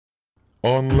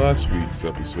On last week's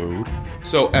episode,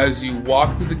 So as you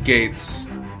walk through the gates,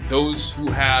 those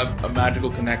who have a magical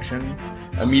connection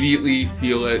immediately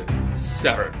feel it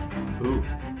severed. Ooh.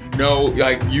 No,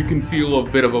 like you can feel a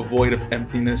bit of a void of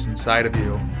emptiness inside of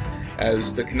you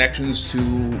as the connections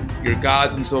to your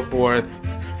gods and so forth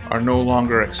are no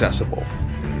longer accessible.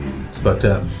 It's fucked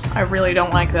up. I really don't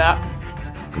like that.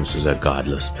 This is a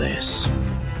godless place.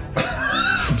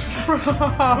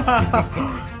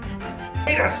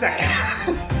 Wait a second.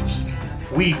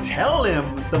 We tell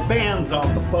him the band's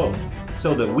on the boat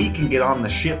so that we can get on the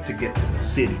ship to get to the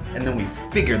city, and then we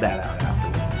figure that out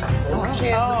afterwards.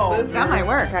 Oh, that might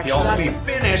work, actually. Y'all let me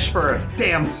finish for a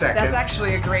damn second. That's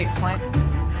actually a great plan.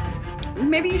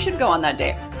 Maybe you should go on that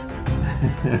date.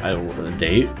 I want a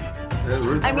date?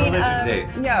 I mean, date.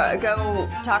 yeah, go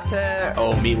talk to...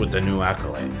 Oh, meet with the new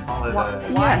acolyte. Call it Why-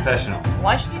 a Yes. professional.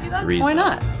 Why should you do that? Reason. Why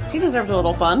not? He deserves a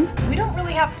little fun. We don't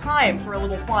really have time for a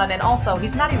little fun, and also,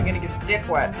 he's not even gonna get his dick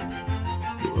wet.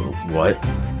 What?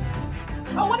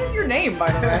 Oh, what is your name,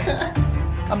 by the way?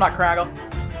 I'm not Craggle.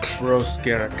 Bros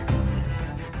Garrick.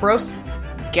 Bros...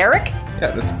 Garrick?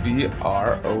 Yeah, that's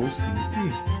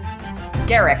B-R-O-C-E.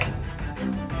 Garrick.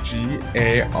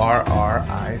 G-A-R-R-I-C-K.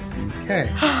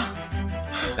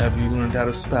 Have you learned how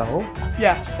to spell?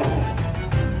 Yes.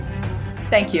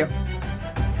 Thank you.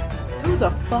 Who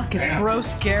the fuck is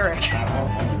Bros Garrick?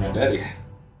 Daddy.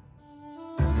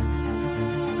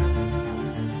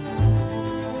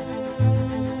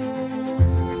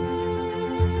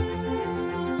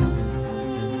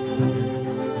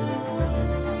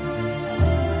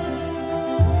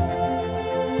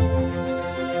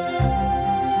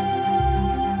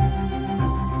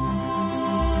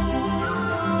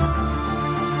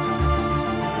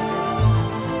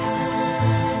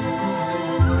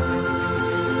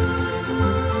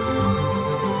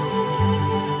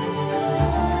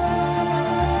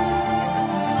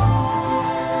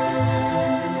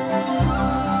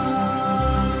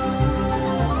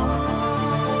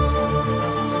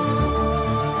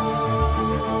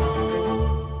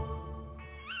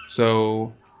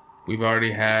 So, we've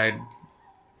already had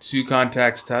 2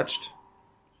 contacts touched.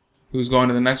 Who's going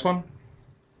to the next one?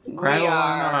 Craggle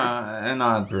are. and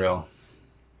Oddthrill.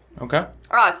 Okay.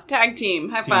 Ross, tag team.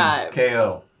 High five.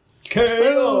 KO.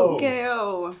 Ooh,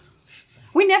 KO.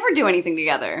 We never do anything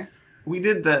together. We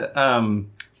did the,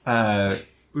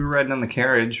 we were riding on the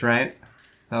carriage, right?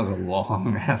 That was a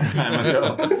long ass time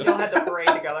ago. Y'all had the parade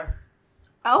together.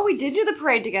 Oh, we did do the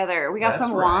parade together. We got That's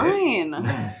some right. wine.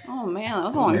 Oh, man, that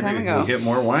was a long time Maybe ago. we get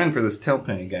more wine for this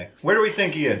Telpenny guy. Where do we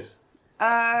think he is?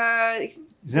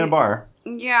 He's in a bar.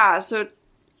 Yeah, so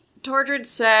Tordred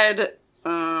said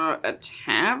a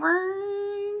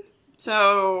tavern?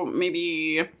 So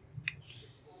maybe,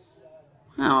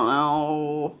 I don't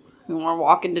know, we want to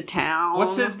walk into town.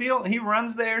 What's his deal? He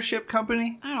runs the airship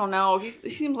company? I don't know. He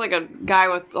seems like a guy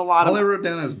with a lot All I of... wrote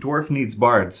down is dwarf needs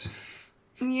bards.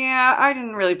 Yeah, I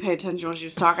didn't really pay attention when she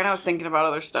was talking. I was thinking about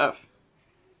other stuff.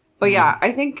 But yeah,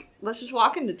 I think let's just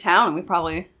walk into town and we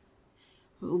probably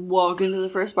walk into the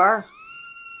first bar.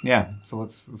 Yeah, so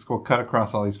let's go cut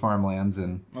across all these farmlands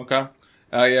and... Okay.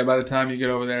 Yeah, by the time you get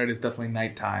over there, it is definitely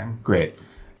nighttime. Great.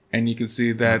 And you can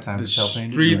see that Time the to tell Payne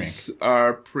to streets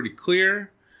are pretty clear.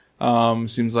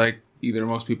 Seems like either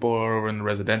most people are over in the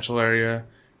residential area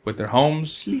with their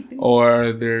homes,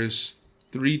 or there's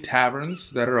 3 taverns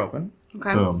that are open.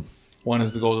 Okay. Boom. One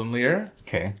is the Golden Lear.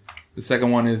 Okay. The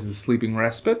second one is the Sleeping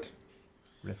Respite.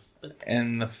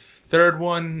 And the third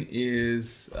one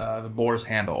is the Boar's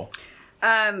Handle.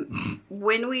 What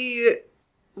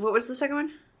was the second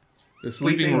one? The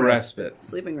Sleeping Sleeping Respite.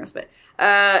 Sleeping respite.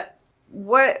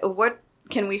 What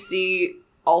can we see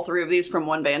all 3 of these from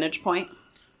one vantage point?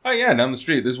 Oh yeah, down the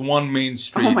street. There's one main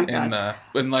street Oh my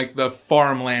in like the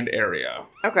farmland area.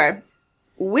 Okay.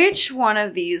 Which one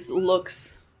of these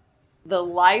looks the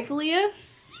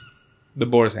liveliest? The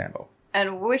Boar's Handle.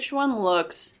 And which one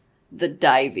looks the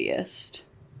diviest?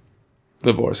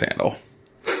 The Boar's Handle.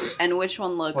 And which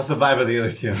one looks... What's the vibe of the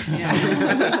other two?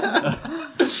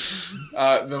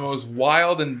 The most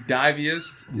wild and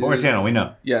diviest. Boar's Handle, we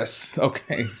know. Yes.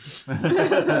 Okay.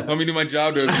 Let me do my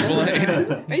job to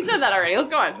explain. You said that already. Let's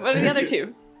go on. What are the other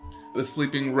 2? The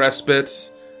Sleeping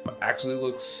Respite actually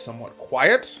looks somewhat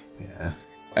quiet, Yeah.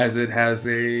 as it has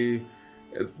it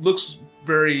looks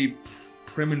very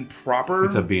prim and proper.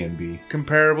 It's a B&B.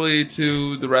 Comparably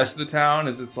to the rest of the town,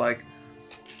 as it's like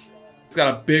it's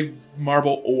got a big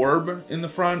marble orb in the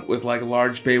front with like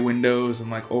large bay windows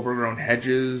and like overgrown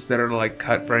hedges that are like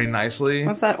cut very nicely.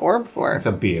 What's that orb for? It's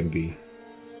a B&B.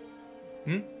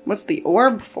 What's the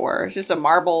orb for? It's just a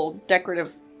marble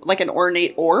decorative, like an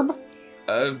ornate orb?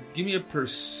 Give me a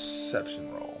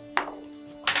perception roll.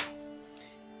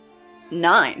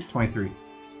 9. 23.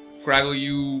 Graggle,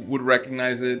 you would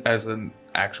recognize it as an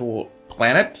actual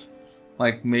planet.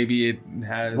 Like maybe it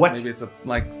has. What? Maybe it's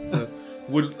a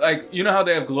would like you know how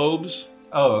they have globes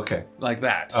Oh, okay. like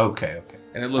that. Okay.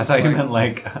 And it I looks thought like, you meant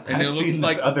like and I've it looks seen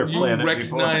like this other you planet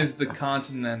recognize before. the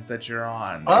continent that you're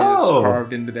on. Oh. Is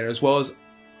carved into there, as well as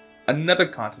another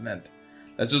continent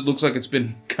that just looks like it's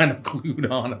been kind of glued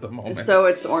on at the moment. So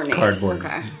it's ornate. Cardboard.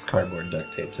 Okay. It's cardboard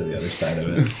duct tape to the other side of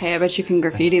it. Hey, I bet you can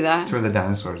graffiti that. That's where the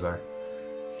dinosaurs are.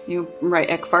 You write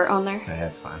Ekfart on there? Yeah,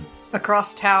 that's fine.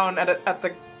 Across town at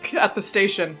the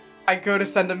station, I go to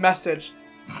send a message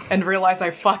and realize I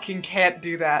fucking can't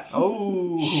do that.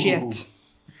 Oh Shit.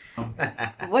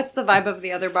 What's the vibe of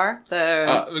the other bar?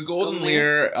 The Golden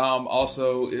Lear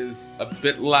also is a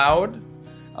bit loud,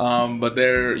 but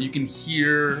there you can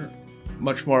hear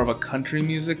much more of a country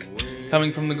music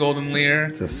coming from the Golden Lear,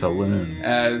 It's a saloon.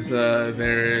 as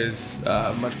there is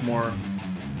much more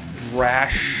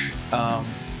brash,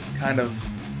 kind of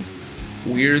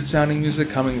weird sounding music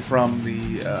coming from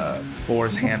the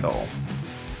Boar's Handle.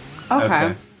 Okay.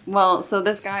 Okay. Well, so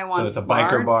this guy So wants it's a biker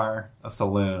bards. bar, a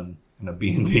saloon, and a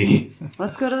B&B.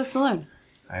 Let's go to the saloon.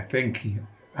 I think.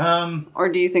 Or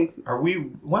do you think... Are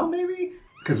we? Well, maybe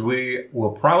because we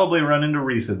will probably run into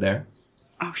Risa there,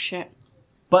 Oh, shit.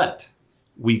 but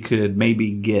we could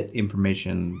maybe get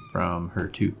information from her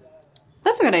too.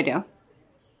 That's a good idea.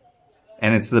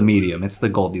 And it's the medium. It's the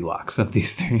Goldilocks of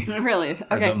these three. Really?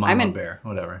 Or Okay, the mama I'm in. bear,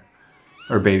 whatever,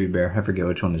 or baby bear. I forget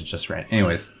which one is just right.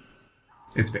 Anyways,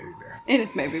 it's baby bear. It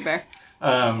is Baby Bear.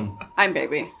 I'm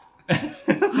Baby.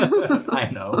 I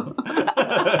know.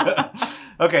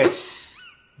 Okay,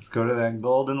 let's go to that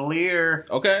Golden Lear.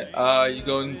 Okay, you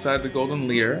go inside the Golden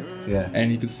Lear, Yeah.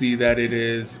 and you can see that it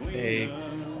is a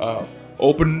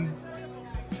open,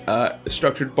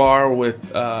 structured bar with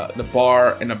the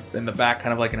bar in the back,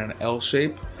 kind of like in an L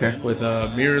shape, Okay. with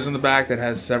mirrors in the back that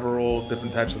has several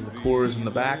different types of liqueurs in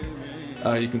the back.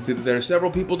 You can see that there are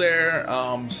several people there,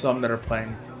 some that are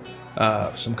playing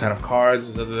some kind of cards,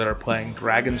 others that are playing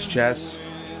Dragon's Chess.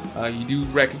 You do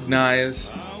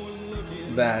recognize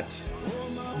that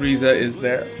Riza is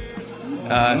there,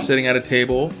 sitting at a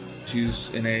table.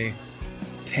 She's in a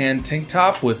tan tank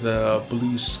top with a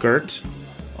blue skirt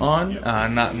on,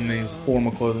 not in the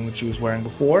formal clothing that she was wearing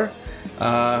before.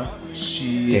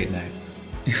 She Date night.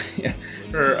 yeah,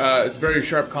 her it's very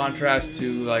sharp contrast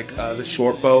to like the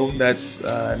short bow that's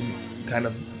kind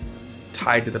of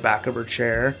tied to the back of her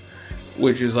chair,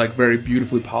 which is like very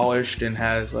beautifully polished and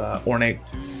has ornate,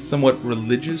 somewhat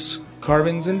religious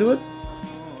carvings into it,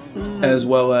 as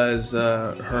well as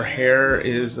her hair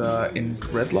is in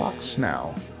dreadlocks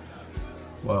now.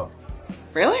 Whoa.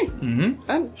 Really?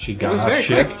 Mm-hmm. She It got was off very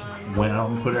shift, quick. went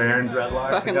home, put her hair in dreadlocks,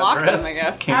 Fucking and got locked them, dressed. I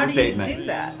guess. Came How to do date you night. do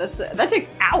that? That takes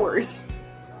hours.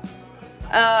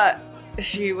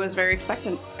 She was very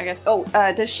expectant, I guess. Oh,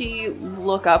 does she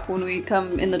look up when we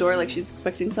come in the door like she's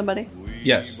expecting somebody?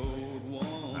 Yes,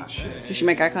 Ah, shit. Does she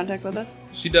make eye contact with us?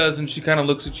 she does, and she kind of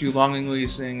looks at you longingly,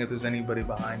 seeing if there's anybody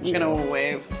behind I'm you. gonna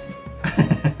wave.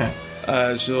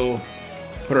 She'll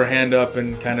put her hand up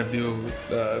and kind of do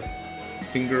a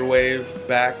finger wave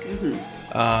back.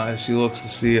 As she looks to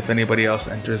see if anybody else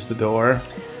enters the door.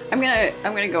 I'm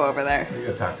gonna go over there. You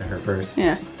go talk to her first.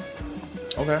 Yeah,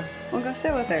 Okay. we'll go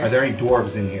sit with Are her. there any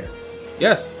dwarves in here?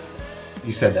 Yes.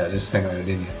 You said that just a second ago,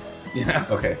 didn't you? Yeah.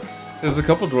 Okay. There's a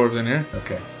couple dwarves in here.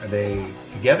 Okay. Are they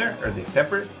together? Are they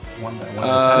separate? One by one at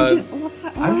a time? What's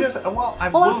that? I'm just. Well, I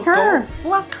We'll will ask her. go-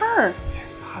 We'll ask her.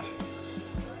 God.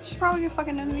 She's probably gonna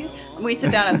fucking know who he is. We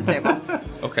sit down at the table.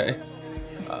 Okay.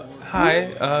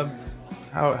 Hi.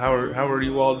 How are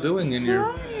you all doing in your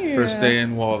Hi. first day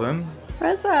in Walden?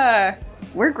 Reza,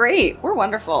 we're great. We're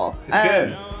wonderful. It's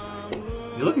good.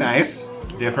 You look nice.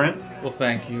 Different. Well,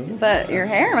 thank you. But your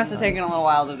hair must have taken a little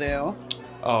while to do.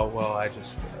 Oh well, I did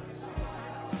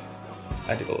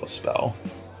a little spell.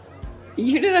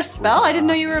 You did a spell? I didn't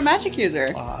know you were a magic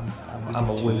user. I'm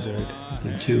a wizard.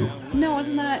 Did two. No,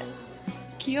 wasn't that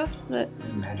Keoth that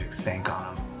Magic stank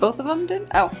on them. both of them did?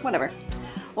 Oh, whatever.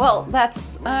 Well,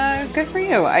 that's good for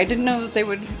you. I didn't know that they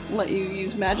would let you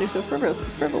use magic so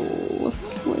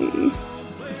frivolously.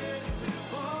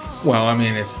 Well, I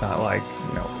mean, it's not like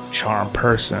charm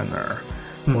person or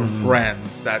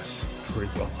friends. That's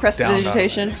pretty well.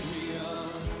 Prestidigitation.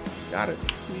 Got it.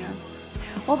 Yeah.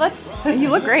 Well, you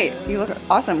look great. You look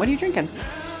awesome. What are you drinking?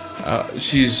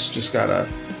 She's just got a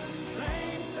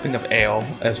thing of ale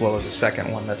as well as a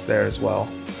second one that's there as well.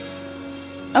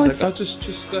 Oh, She's like,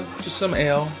 just some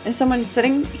ale. is someone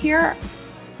sitting here?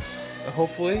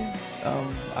 Hopefully,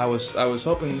 I was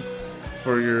hoping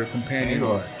for your companion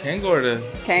Kangor. Kangor to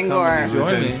Kangor. come and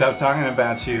join me. Stop talking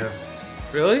about you.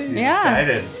 Really? Yeah.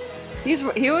 Excited.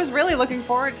 He was really looking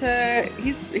forward to.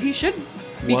 He should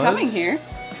be Was? coming here.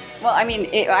 Well, I mean,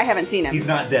 I haven't seen him. He's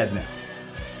not dead now.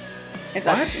 If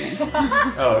that's what you mean.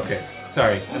 Oh, okay.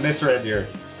 Sorry, I misread your.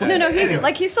 No, he's Anyway.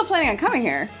 like he's still planning on coming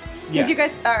here. Yeah. Because you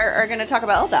guys are going to talk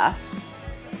about Elda.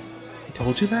 He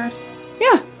told you that?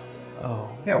 Yeah. Oh.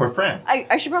 Yeah, we're friends.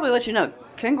 I should probably let you know.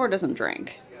 Kangor doesn't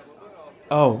drink.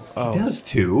 Oh. Does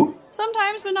too.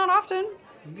 Sometimes, but not often.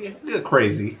 Yeah, good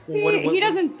crazy. He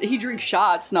doesn't. He drinks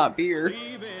shots, not beer.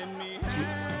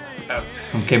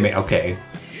 Okay.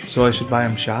 So I should buy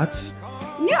him shots?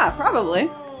 Yeah, probably.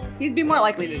 He'd be more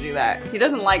likely to do that. He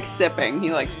doesn't like sipping.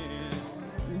 He likes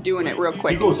doing it real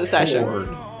quick He goes in succession. forward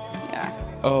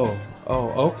Yeah. Oh,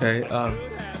 okay.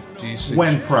 Do you see?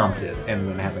 when prompted and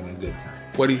when having a good time.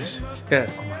 What do you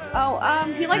suggest?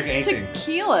 Oh, he likes Drink anything.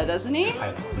 tequila, doesn't he?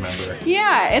 I don't remember.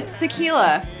 Yeah, it's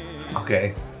tequila.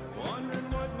 Okay.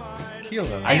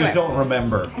 Tequila. I just don't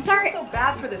remember. Sorry, It's so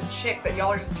bad for this chick that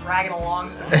y'all are just dragging along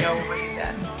for no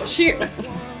reason. she.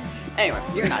 Anyway,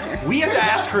 you're not here. We have to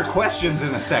ask her questions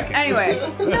in a second. Anyway,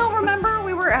 no, remember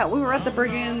we were at the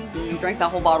Brigands and you drank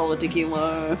that whole bottle of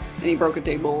tequila and he broke a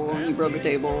table and you broke a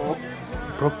table.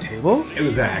 Broke table? It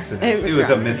was an accident. It was a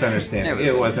drunk. misunderstanding. It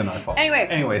It was- wasn't our fault.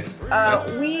 Anyways. We I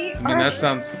mean, are. that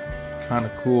sounds kind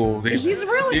of cool. He's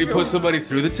really Did he cool. put somebody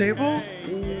through the table?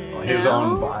 His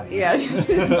own body. Yeah, just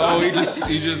his Oh, body.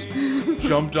 he just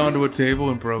jumped onto a table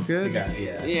and broke it?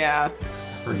 Yeah. Yeah,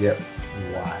 Forget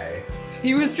why.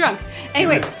 he was drunk.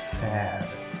 Anyway, He was sad.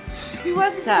 he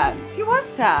was sad. He was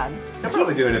sad. He'll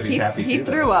probably do it if he's He, happy he too.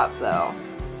 threw up though.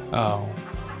 Oh.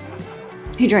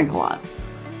 He drank a lot.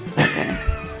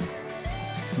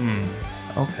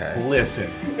 Okay. Listen,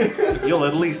 you'll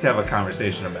at least have a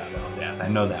conversation about it on death. I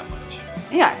know that much.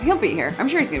 Yeah, he'll be here. I'm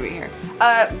sure he's gonna be here.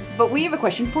 But we have a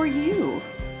question for you.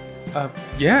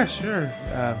 Yeah, sure.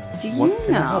 Do what you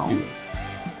can I help know? you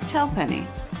with? Tell Penny.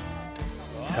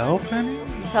 Tell Penny?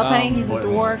 Tell Penny he's a what-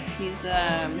 dwarf.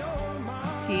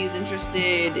 He's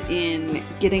interested in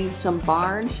getting some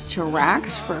bards to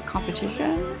Rax for a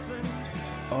competition.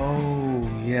 Oh,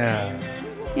 yeah.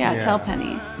 Yeah, Yeah. tell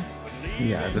Penny.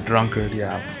 Yeah, the drunkard,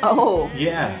 yeah. Oh,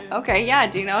 Yeah. okay, yeah,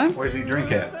 do you know him? Where's he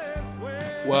drink at?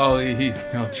 Well,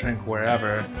 he'll drink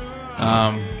wherever.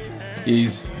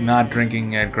 He's not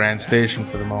drinking at Grand Station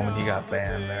for the moment. He got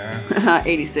banned there.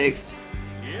 86th.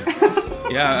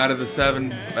 Yeah, out of the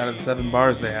seven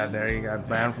bars they had there, he got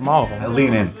banned from all of I them.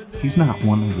 lean in. He's not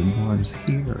one of the dwarves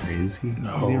here, is he?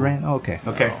 No. Is he ran? Okay.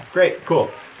 Okay. No. Great. Cool.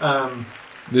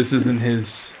 This isn't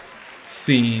his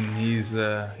scene.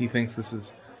 He thinks this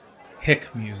is hick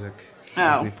music,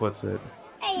 as Oh. he puts it.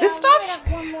 Hey, This y'all, give stuff-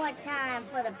 it up one more time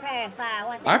for the Prairie Fire.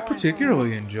 One I thing,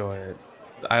 particularly enjoy it.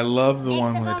 I love the Next one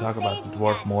up when they on talk about stage, the we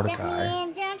dwarf got Mordecai. Stephanie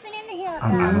Ann Johnson in the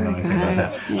I don't know anything about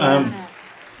that. Yeah.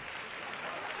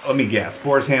 Let me guess.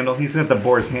 Boar's Handle. He's at the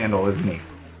Boar's Handle, isn't he?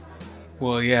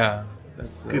 Well, yeah,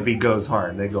 that's If he goes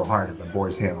hard, they go hard at the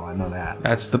Boar's Handle. I know that.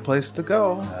 that's the place to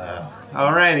go.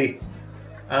 Alrighty.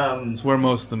 It's where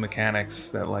most of the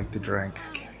mechanics that like to drink.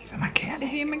 He's a mechanic.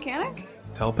 Is he a mechanic?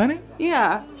 Tell Penny?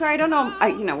 Yeah. Sorry, I don't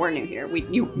know. We're new here.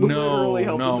 You No, literally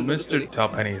helped us no, into the city. Mr.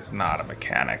 Tellpenny is not a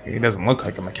mechanic. He doesn't look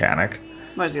like a mechanic.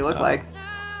 What does he look like?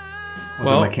 What's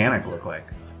Well- a mechanic look like?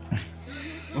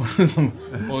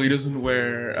 Well, he doesn't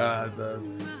wear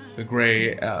the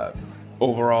gray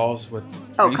overalls with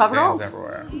Oh, grease coveralls? stains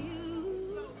everywhere.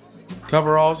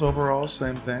 Coveralls, overalls,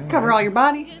 same thing. Cover all your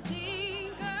body.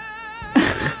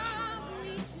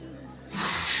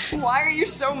 Why are you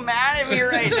so mad at me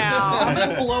right now? I'm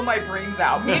gonna blow my brains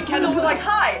out. Me and Kendall were like,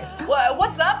 "Hi,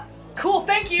 what's up? Cool,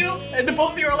 thank you." And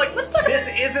both of you are like, "Let's talk about This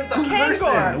isn't the Kangor.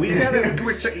 person. We gotta.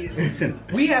 Listen,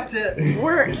 we have to.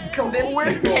 We're Convince we're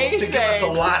people to give us a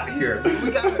pacing. lot here.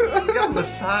 We got to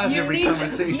massage You every need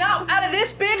conversation. to, no, out of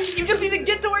this bitch, you just need to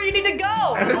get to where you need to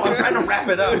go. No, I'm trying to wrap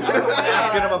it up.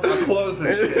 Asking him about clothes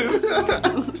and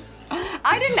shit.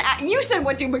 I didn't. You said,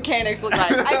 "What do mechanics look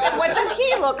like?" I said, "What does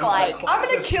he look like?" I'm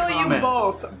gonna kill you Comment.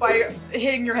 both by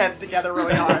hitting your heads together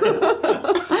really hard.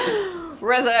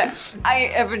 Reza,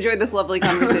 I have enjoyed this lovely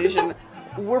conversation.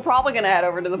 We're probably gonna head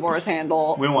over to the Boris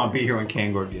Handle. We don't want to be here when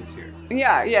Kangor gets here.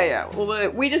 Yeah. Well,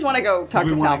 we just want to go talk We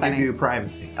to want to give Talpenny, you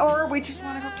privacy. or we just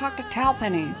want to go talk to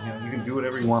Talpenny. You know, you can do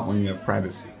whatever you want when you have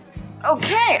privacy.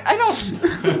 Okay, I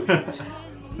don't.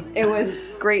 It was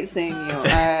great seeing you.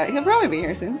 He'll probably be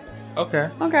here soon. Okay.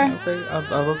 Okay. Okay,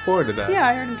 I'll look forward to that. Yeah,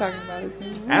 I heard him talking about it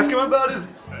soon. Ask him about his.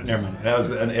 Never mind. That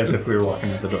was as if we were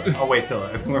walking out the door. I'll wait till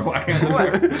we're walking out the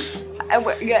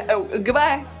door.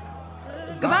 Goodbye.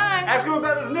 Goodbye. Ask him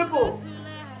about his nipples.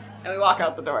 And we walk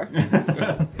out the door.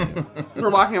 We're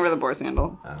walking over the boar's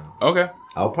handle. Okay.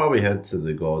 I'll probably head to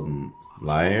the Golden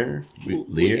Lyre.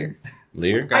 Lear?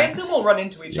 I assume we'll run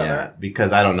into each Yeah, other.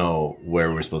 because I don't know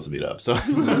where we're supposed to meet up, so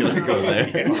I'm just gonna go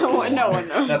there. No one knows.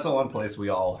 That's the one place we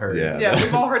all heard. Yeah. Yeah,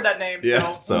 we've all heard that name, Yeah,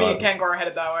 so so- me and Kangor are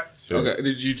headed that way. Okay.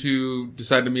 Did you two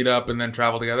decide to meet up and then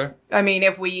travel together? I mean,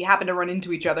 if we happen to run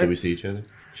into each other, Did we see each other?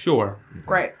 Sure.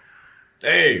 great.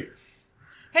 Hey!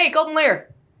 Hey, Golden Lair.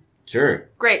 Sure.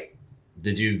 Great.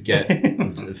 Did you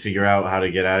figure out how to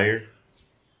get out of here?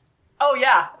 Oh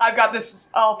yeah, I've got this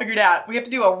all figured out. We have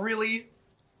to do a really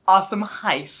awesome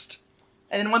heist.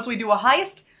 And then once we do a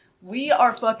heist, we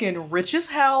are fucking rich as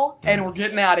hell, and we're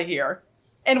getting out of here.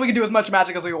 And we can do as much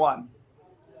magic as we want.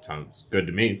 Sounds good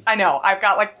to me. I know, I've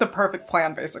got like the perfect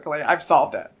plan basically. I've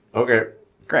solved it. Okay.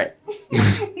 Great.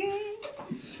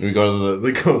 We go to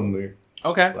the Golden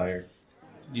Okay. Lyre.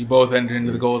 You both enter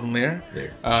into the Golden Lair.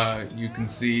 There. You can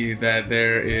see that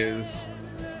there is.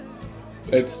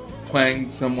 It's playing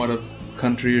somewhat of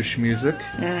countryish music.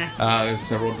 There's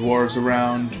several dwarves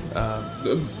around.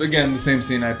 Again, the same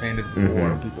scene I painted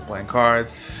before. People playing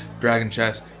cards, dragon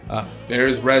chess.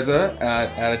 There's Reza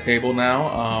at a table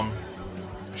now.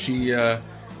 She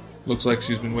looks like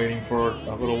she's been waiting for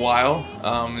a little while.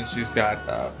 And she's got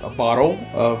a bottle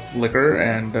of liquor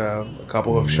and a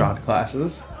couple of shot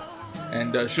glasses.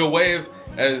 And she'll wave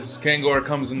as Kangor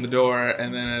comes in the door,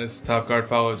 and then as Top Guard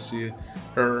follows,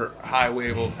 her high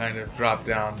wave will kind of drop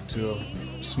down to a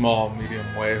small, medium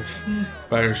wave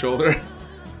by her shoulder.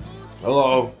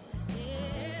 Hello.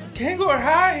 Kangor,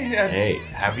 hi! Hey,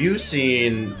 have you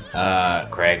seen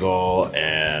Craggle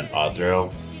and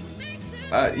Audril?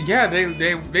 Yeah,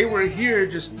 they were here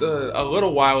just a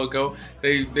little while ago.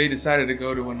 They decided to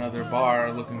go to another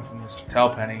bar looking for Mr.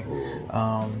 Telpenny.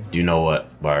 Do you know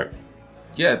what bar?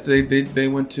 Yeah, they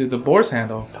went to the Boar's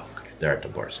Handle. No, they're at the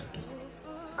bar center.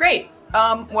 Great.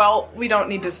 Well, we don't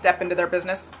need to step into their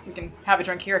business. We can have a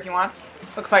drink here if you want.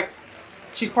 Looks like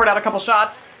she's poured out a couple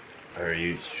shots. Are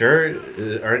you sure?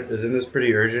 Isn't this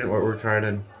pretty urgent, what we're trying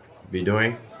to be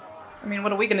doing? I mean,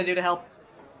 what are we gonna do to help?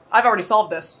 I've already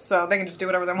solved this, so they can just do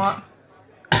whatever they want.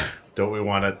 Don't we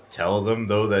want to tell them,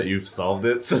 though, that you've solved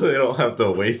it so they don't have to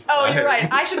waste Oh, time? you're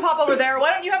right. I should pop over there.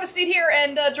 Why don't you have a seat here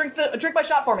and drink my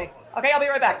shot for me? Okay, I'll be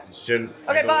right back. Shouldn't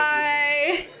I Okay, go-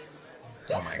 bye.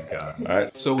 Oh my god.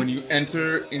 Alright. So when you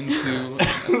enter into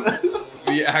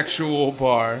the actual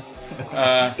bar,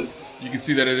 you can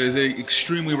see that it is an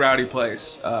extremely rowdy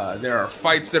place. There are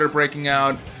fights that are breaking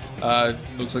out.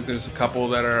 Looks like there's a couple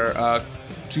that are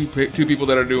two people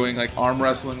that are doing like arm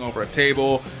wrestling over a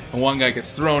table, and one guy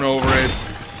gets thrown over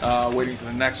it, waiting for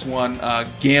the next one.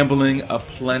 Gambling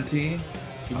aplenty.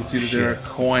 You can see that there are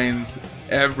coins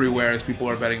everywhere as people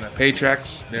are betting their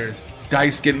paychecks. There's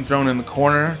dice getting thrown in the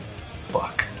corner.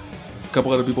 Fuck. A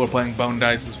couple other people are playing bone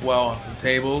dice as well on some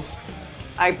tables.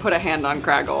 I put a hand on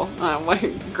Craggle,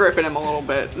 like gripping him a little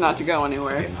bit, not to go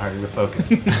anywhere. Getting harder to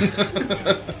focus.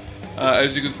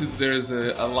 As you can see, there's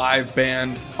a live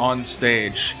band on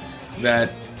stage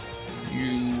that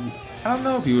I don't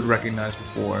know if you would recognize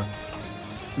before.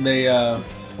 They,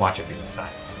 Watch it be the sign.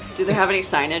 Do they have any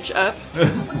signage up?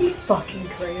 That'd be fucking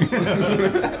crazy.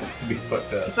 Be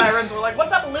fucked up. Sirens were like,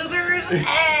 "What's up, losers?"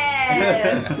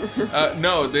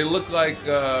 no, they look like,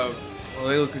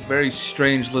 they look like very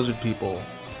strange lizard people.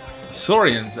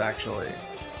 Saurians, actually.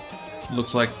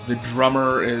 Looks like the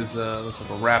drummer looks like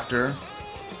a raptor.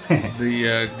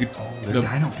 The They're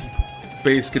dino people.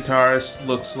 bass guitarist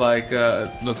looks like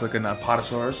an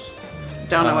Apatosaurus.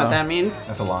 Don't know what that means.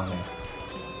 That's a long name.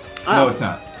 Oh. No, it's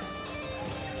not.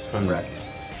 It's from Raptors.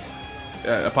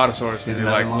 Apatosaurus Is means it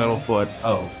like another little long foot.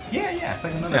 Oh. Yeah, it's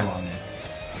like another Yeah. long name.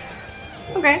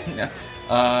 Okay. Yeah.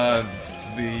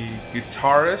 The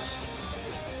guitarist.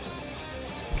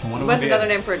 Can one of What's them be another a,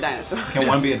 name for a dinosaur? Can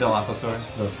one be a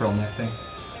Dilophosaurus, the frill neck thing?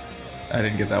 I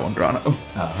didn't get that one drawn up.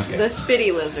 Oh, okay. The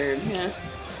spitty lizard. Yeah.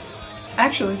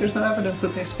 Actually, there's no evidence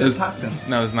that they spit There's- toxin.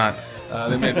 No, it's not.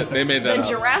 They made that The up.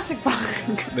 Jurassic Park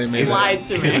They made that lied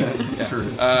to me. Yeah. True.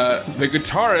 The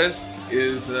guitarist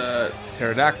is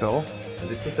pterodactyl. Are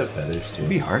they supposed to have feathers, too? It'd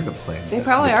be hard to play. They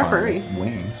probably are guitar furry. with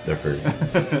Wings. They're furry.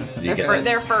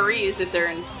 They're furries if they're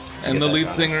in. And get the that lead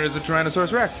drawn. singer is a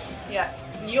Tyrannosaurus Rex. Yeah,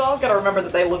 you all gotta remember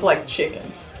that they look like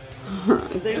chickens.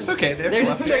 It's okay. They're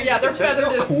just- fluffy. Yeah, they're They're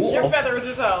feathered. still cool. They're feathered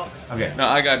as hell. Okay. No,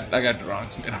 I got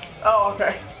drawings made up. Oh,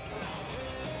 okay.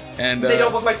 And They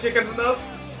don't look like chickens in those.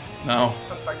 no.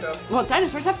 That's fucked up. Well,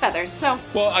 dinosaurs have feathers, so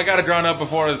Well, I got it drawn up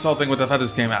before this whole thing with the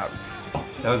feathers came out.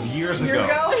 That was years Years ago.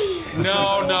 ago.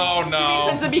 No.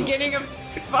 Since the beginning of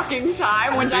fucking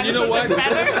time when And you know dinosaurs what?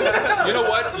 had feathers? You know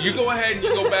what? You go ahead and you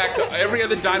go back to every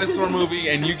other dinosaur movie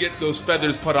and you get those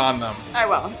feathers put on them. I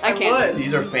will. I can't. would.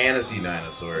 These are fantasy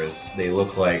dinosaurs. They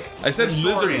look like I said They're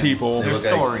lizard saurians. people. they They're look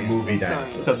like saurians. movie They're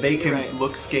dinosaurs. So they can You're right.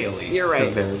 look scaly. You're right.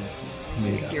 'cause they're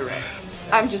made up. You're right.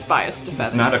 I'm just biased to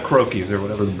feathers. It's not a croakies or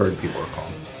whatever the bird people are called.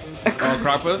 Oh,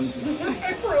 Krampus?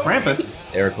 Krampus.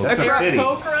 Eric That's a city.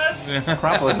 Cocris?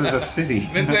 Acropolis is a city.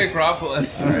 Didn't say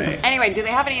Acropolis. Right. Anyway, do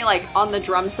they have any, like, on the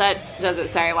drum set? Does it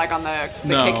say, like, on the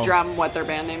No. kick drum what their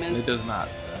band name It is? does not.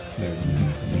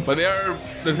 But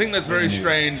the thing that's very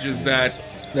strange is that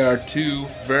there are two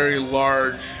very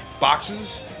large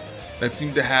boxes that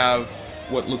seem to have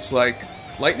what looks like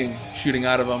lightning shooting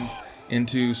out of them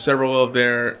into several of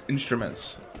their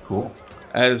instruments, Cool.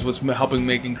 as what's helping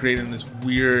creating this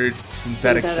weird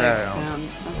synthetic sound.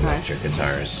 Okay. Electric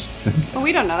guitars. Well,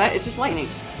 we don't know that. It's just lightning.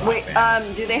 Wait,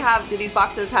 do these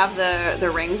boxes have the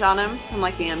rings on them from,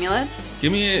 like, the amulets?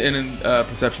 Give me an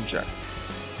perception check.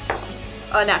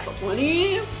 A natural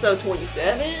 20, so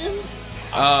 27.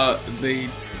 They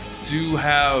do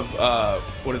have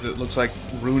what is it? Looks like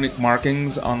runic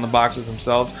markings on the boxes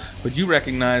themselves, but you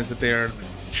recognize that they are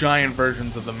giant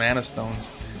versions of the mana stones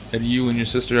that you and your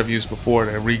sister have used before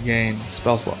to regain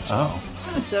spell slots. Oh.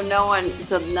 So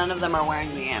none of them are wearing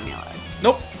the amulets.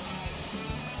 Nope.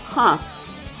 Huh.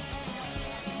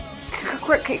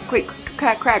 Quick,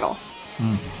 Craggle.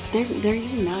 They're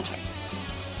using magic.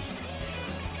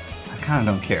 I kind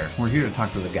of don't care. We're here to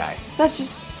talk to the guy. That's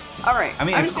just all right. I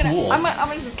mean, I'm it's just gonna, cool. I'm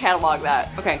gonna just catalog that.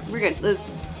 Okay, we're good.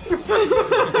 Let's.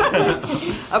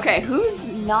 Okay, who's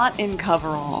not in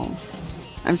coveralls?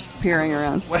 I'm just peering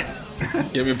around.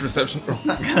 Give me a perception roll.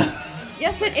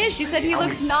 Yes, it is. She said he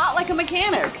looks not like a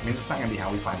mechanic. I mean, it's not gonna be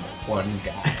how we find the one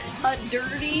guy. A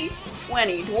dirty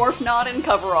 20. Dwarf not in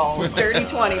coveralls. Dirty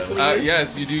 20, please.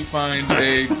 Yes, you do find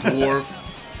a dwarf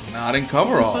not in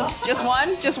coveralls. Just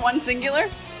one? Just one singular?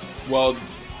 Well,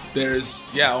 there's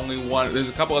only one. There's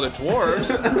a couple other dwarves,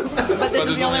 But this is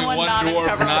there's the only one not in dwarf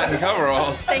coveralls. not in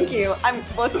coveralls. Thank you.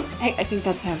 Hey, I think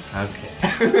that's him.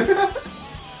 Okay.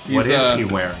 What He's, is he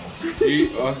wearing?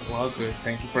 Well, good.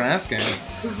 Thank you for asking.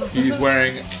 He's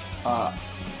wearing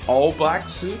all black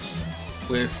suit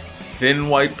with thin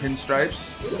white pinstripes,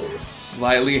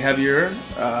 slightly heavier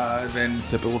than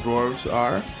typical dwarves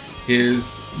are.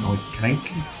 His No drink.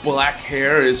 black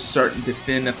hair is starting to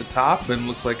thin at the top and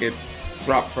looks like it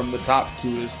dropped from the top to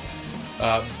his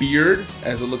beard,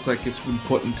 as it looks like it's been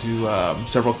put into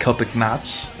several Celtic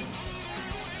knots,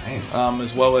 Nice.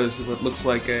 as well as what looks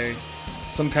like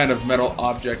some kind of metal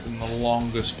object in the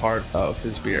longest part of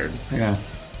his beard. Yeah.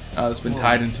 It's been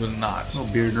tied into a knot.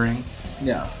 Little beard ring.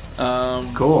 Yeah.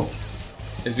 Cool.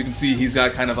 As you can see, he's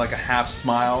got kind of like a half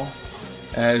smile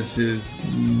as his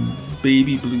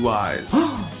baby blue eyes.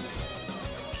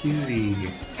 Cutie.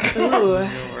 Ooh.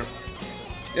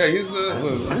 Yeah, he's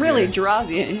Really draws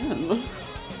you in.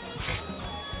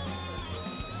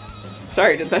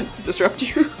 Sorry, did that disrupt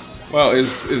you? Well, his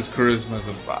charisma's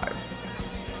a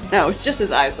 5. No, it's just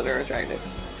his eyes that are attractive.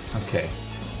 Okay.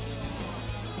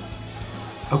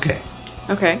 Okay.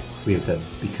 Okay. We have to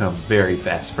become very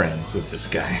fast friends with this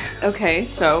guy. Okay,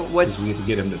 so Because we what's... have to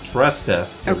get him to trust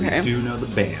us that Okay. we do know the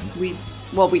band. We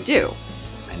do.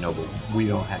 I know, but we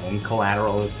don't have any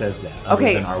collateral that says that other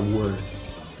Okay. than our word.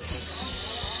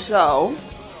 So,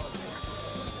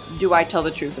 do I tell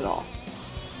the truth at all?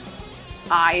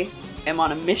 I am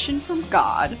on a mission from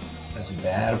God That's a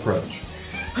bad approach.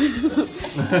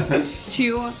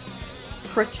 to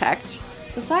protect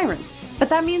the sirens. But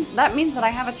that means that I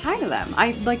have a tie to them.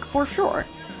 For sure.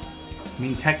 I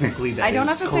mean, technically, that I don't is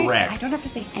have to correct. say. I don't have to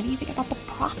say anything about the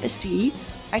prophecy.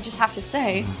 I just have to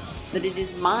say that it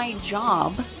is my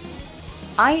job.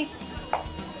 I'm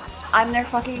their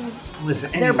fucking.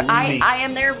 Listen, I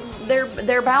am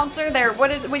their bouncer. Their what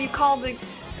do you call the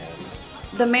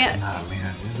man? It's not a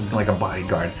man. It's like a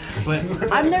bodyguard. But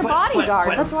I'm their bodyguard.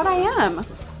 but- That's what I am.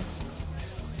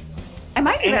 I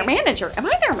might be their manager. Am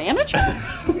I their manager?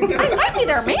 I might be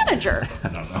their manager. I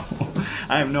don't know.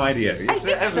 I have no idea. It's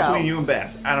think so. between you and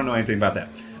Bass. I don't know anything about that.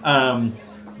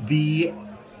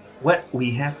 What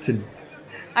we have to.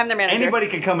 I'm their manager. Anybody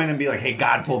can come in and be like, "Hey,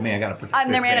 God told me I got to protect."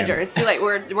 I'm their this band." manager. It's too late.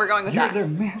 We're going with You're that. their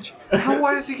manager.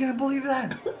 Why is he gonna believe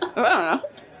that? I don't know.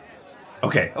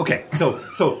 Okay.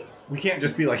 So we can't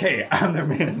just be like, "Hey, I'm their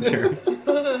manager.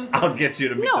 I'll get you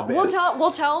to meet No, the band."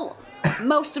 we'll tell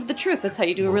most of the truth. That's how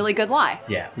you do a really good lie.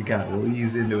 Yeah, we gotta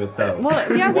ease into it though.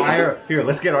 Well, yeah. Here,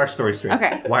 let's get our story straight.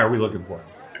 Okay. Why are we looking for him?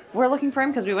 We're looking for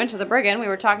him because we went to the Brigand. We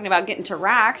were talking about getting to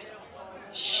Rax.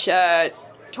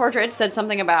 Tordred said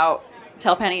something about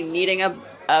Telpenny needing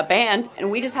a band, and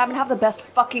we just happen to have the best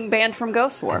fucking band from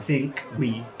Ghost I Wharf. think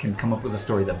we can come up with a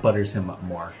story that butters him up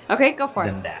more Okay, go for it.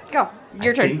 than that. Go.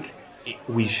 Your turn. I think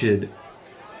we should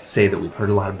say that we've heard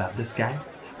a lot about this guy,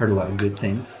 heard a lot of good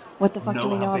things. What the fuck do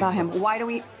we how know big about he him? is. Why do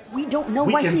we don't know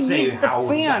We why can he say needs the how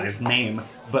he got band. his name,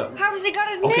 but How does he got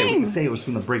his okay, we name? can say it was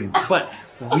from the Brigands, but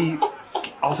we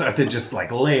also have to just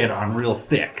like lay it on real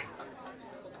thick.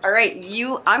 All right,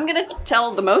 I'm gonna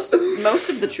tell the most of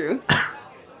the truth.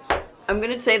 I'm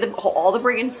gonna say all the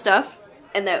brigand stuff,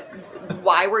 and that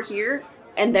why we're here,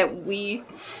 and that we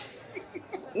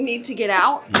need to get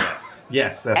out.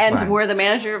 Yes, that's And fine. we're the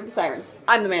manager of the Sirens.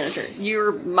 I'm the manager.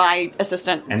 You're my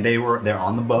assistant. And they're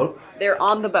on the boat. They're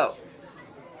on the boat.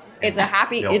 It's a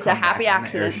happy They'll come back in the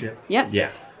accident. airship. Yep. Yeah,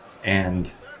 and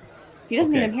He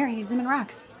doesn't need Okay. him here. He needs him in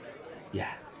Rex.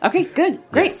 yeah. Okay, good,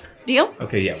 great, Yes. deal.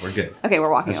 Okay, yeah, we're good. Okay,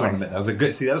 we're walking That's what I over. meant. That was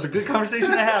a good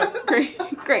conversation to have. Great,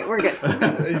 great, we're good.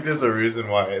 I think there's a reason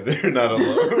why they're not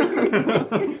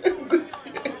alone.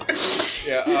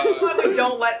 Yeah. We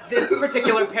don't let this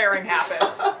particular pairing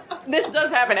happen. This does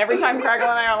happen every time Craggle and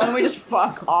I are alone. We just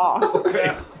fuck off.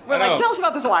 Yeah. We're I know. like, tell us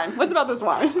about this wine. What's about this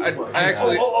wine? I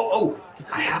actually. Oh!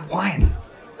 I have wine.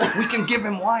 We can give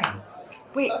him wine.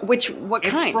 Wait, what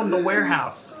It's kind? from the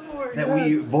warehouse that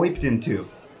we voiped into.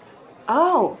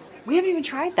 Oh, we haven't even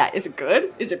tried that. Is it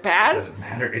good? Is it bad? Doesn't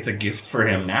matter. It's a gift for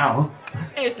him now.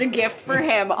 It's a gift for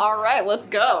him. All right, let's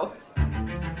go.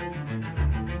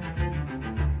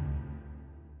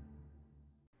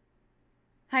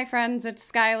 Hi, friends. It's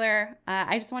Skylar.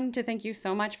 I just wanted to thank you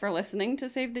so much for listening to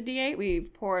Save the D8.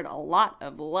 We've poured a lot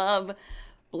of love,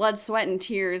 blood, sweat, and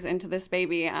tears into this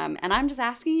baby. And I'm just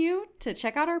asking you to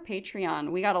check out our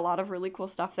Patreon. We got a lot of really cool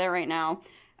stuff there right now.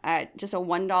 Just a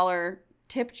 $1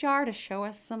 tip jar to show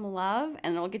us some love,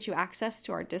 and it'll get you access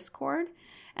to our Discord.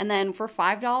 And then for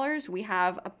 $5, we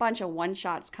have a bunch of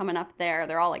one-shots coming up there.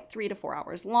 They're all like 3 to 4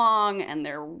 hours long, and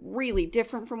they're really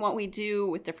different from what we do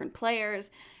with different players.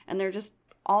 And they're just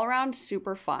all around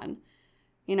super fun.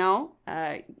 You know,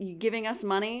 you giving us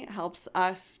money helps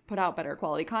us put out better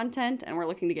quality content, and we're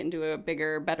looking to get into a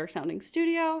bigger, better sounding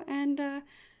studio and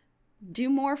do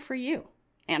more for you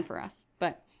and for us.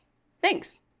 But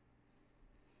thanks.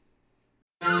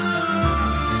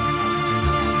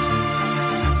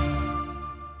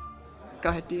 Go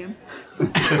ahead, DM.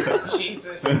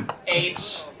 Jesus.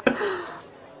 H.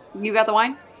 You got the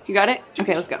wine? You got it?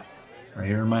 Okay, let's go. Right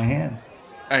here in my hand.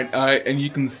 All right, and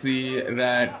you can see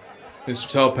that Mr.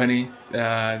 Telpenny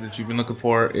that you've been looking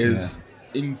for is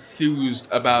enthused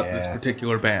about this Yeah.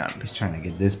 particular band. He's trying to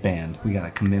get this band. We gotta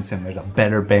convince him there's a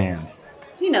better band.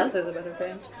 He knows there's a better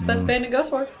band. Best band in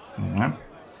Ghost Wharf. Mhm.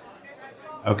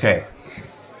 Okay.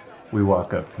 We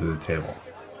walk up to the table.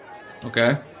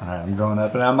 Okay. I'm going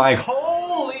up and I'm like,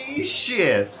 holy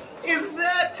shit! Is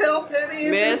that Telpenny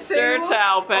in this Mr. table?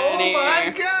 Telpenny. Oh my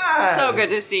god! So good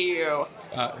to see you.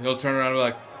 He'll turn around and be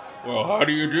like, well, how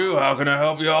do you do? How can I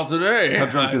help you all today? How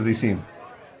drunk does he seem?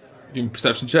 Give him a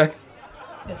perception check.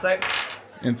 Insight.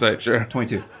 Insight, sure.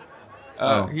 22. He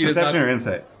does Perception not, or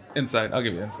insight? insight. I'll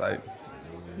give you insight.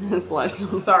 This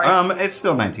lesson. Sorry. It's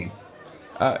still 19.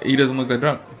 He doesn't look that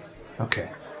drunk. Okay.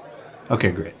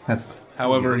 Okay, great. That's fine.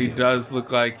 However, he does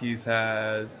look like he's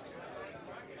had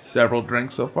several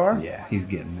drinks so far. Yeah, he's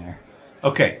getting there.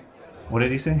 Okay. What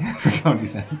did he say? I forgot what he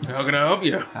said. How can I help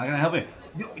you? How can I help you?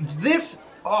 This.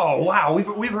 Oh wow,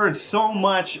 we've heard so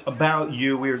much about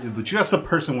you. We're just the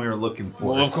person we were looking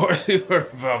for. Well, of course you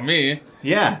heard about me.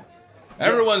 Yeah.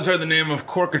 Everyone's heard the name of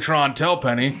Corkatron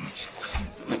Telpenny.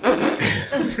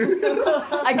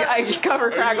 I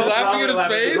cover Craggle's laughing mouth.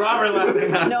 at his face? Robert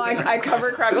laughing. No, I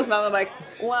cover Craggle's mouth. I'm like,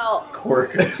 well,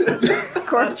 Cork. That's a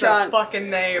Corkatron. fucking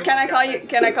name. Can I call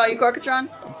you Corkatron?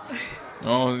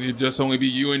 Oh, it'd just only be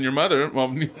you and your mother. Well,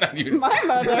 not you. My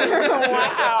mother.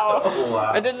 Wow. Oh,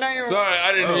 wow. I didn't know you were. Sorry,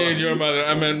 I didn't mean your mother.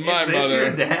 I meant my Is this your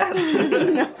mother.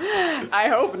 I dad?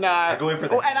 hope not. Go in for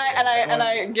that. Oh, and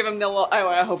I give him the little. Oh,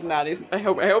 I hope not. I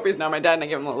hope he's not my dad. And I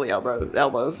give him little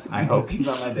elbows. I hope he's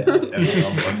not my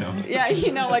dad. Yeah,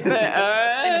 you know, like the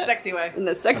In a sexy way. in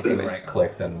the sexy Something way. right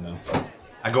clicked. I don't know.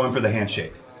 I go in for the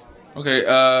handshake.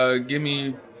 Okay, give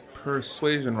me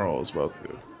persuasion rolls, both of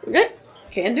you. Okay,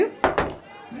 can do.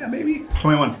 Yeah, maybe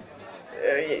 21.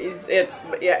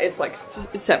 It's like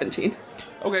 17.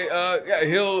 Okay, yeah,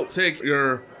 he'll take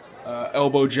your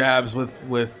elbow jabs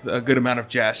with a good amount of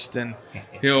jest, and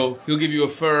he'll give you a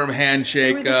firm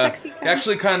handshake. Remember the sexy He kind?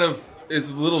 actually kind of is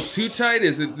a little too tight.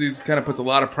 He kind of puts a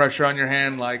lot of pressure on your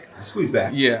hand, like Squeeze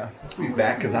back. yeah. Squeeze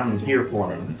back because I'm here for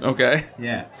him. Okay.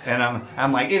 Yeah, and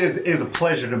I'm like, it is a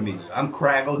pleasure to meet you. I'm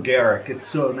Craggle Garrick. It's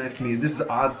so nice to meet you. This is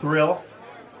Odd Thrill,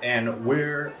 and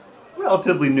we're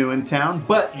relatively new in town,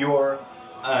 but your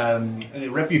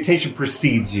reputation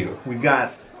precedes you. We've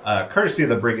got, courtesy of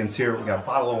the Brigands here, we've got a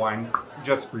bottle of wine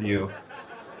just for you.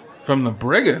 From the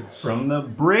Brigands? From the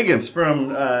Brigands, from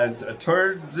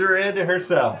Tordred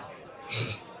herself.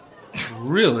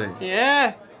 Really?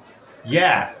 Yeah.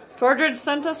 Yeah. Tordred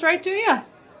sent us right to you.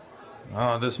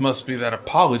 Oh, this must be that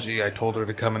apology I told her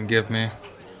to come and give me.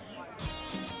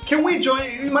 Can we join?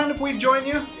 You mind if we join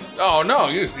you? Oh, no,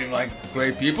 you seem like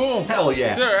great people. Hell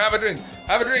yeah. Sure, have a drink.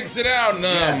 Have a drink, sit down.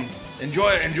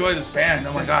 Enjoy this band.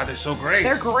 Oh my god, they're so great.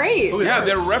 They're great. Yeah,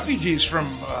 they're refugees from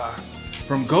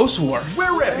Ghost Wharf.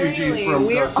 We're refugees from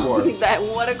Ghost Wharf.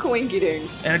 What a coinky-ding.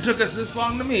 And it took us this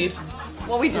long to meet.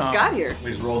 Well, we just got here.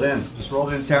 We just rolled in. Just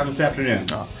rolled into town this afternoon.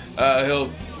 He'll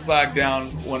flag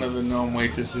down one of the gnome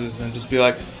waitresses and just be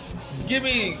like, "Give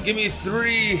me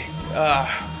three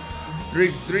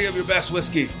of your best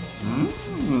whiskey."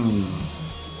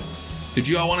 Did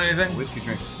you all want anything? Whiskey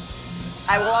drink.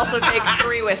 I will also take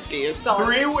 3 whiskeys.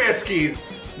 3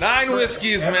 whiskeys. 9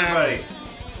 whiskeys, man. Everybody.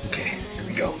 Okay, here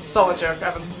we go. Solid joke,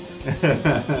 Evan.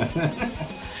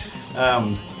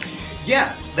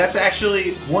 Yeah, that's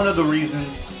actually one of the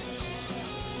reasons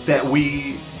that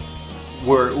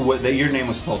that your name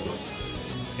was told to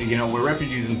us. You know, we're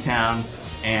refugees in town,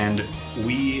 and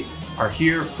we are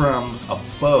here from a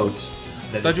boat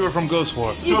I thought you were from Ghost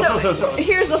Wharf. So.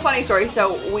 Here's the funny story.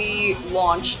 So we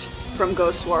launched from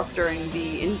Ghost Wharf during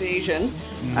the invasion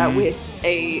with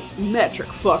a metric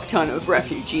fuck ton of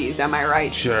refugees. Am I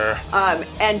right? Sure.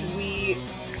 And we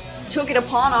took it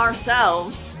upon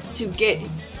ourselves to get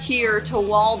here to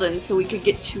Walden so we could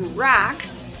get to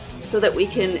Rax, so that we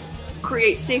can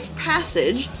create safe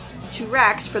passage to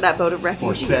Rax for that boat of Or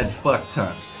refugees. said fuck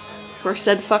ton. For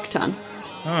said fuck ton.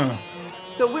 Huh.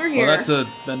 So we're here. Well, that's a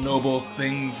noble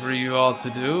thing for you all to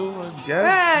do, I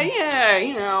guess. Yeah,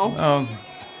 you know. Oh,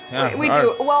 yeah. We all do.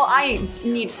 right. Well, I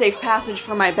need safe passage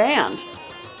for my band.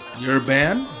 Your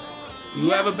band? You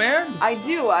have a band? I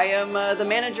do. I am the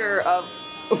manager of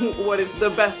what is the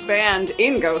best band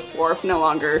in Ghost Wharf. No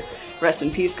longer. Rest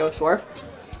in peace, Ghost Wharf.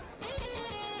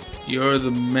 You're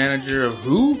the manager of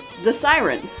who? The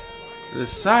Sirens. The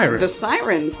Sirens. The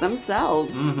Sirens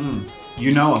themselves.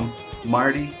 You know them.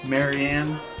 Marty,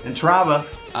 Marianne, and Trava.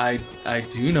 I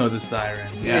do know the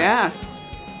Sirens. Yeah.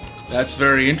 That's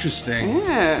very interesting.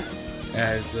 Yeah.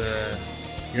 As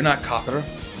you're not Copper.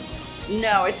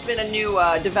 No, it's been a new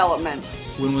development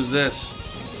When was this?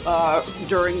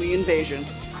 during the invasion.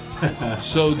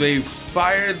 So they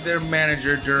fired their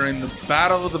manager during the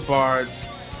Battle of the Bards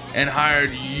and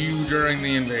hired you during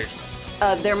the invasion.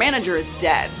 Their manager is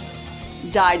dead.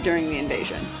 Died during the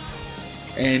invasion.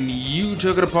 And you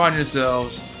took it upon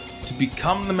yourselves to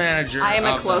become the manager. I am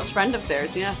a of close them. friend of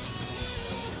theirs, yes.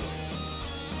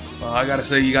 Well, I gotta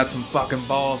say, you got some fucking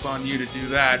balls on you to do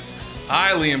that.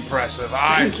 Highly impressive.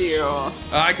 Thank you.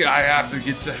 I have to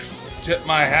get to tip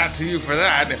my hat to you for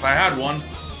that if I had one.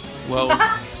 Well.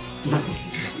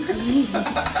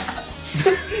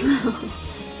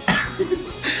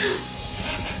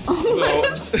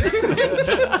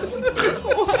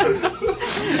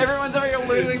 Everyone's over here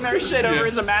losing their shit over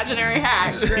his imaginary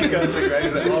hat. That's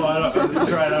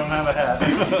right, I don't have a hat.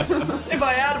 If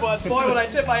I had one, boy, would I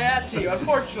tip my hat to you.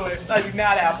 Unfortunately, I do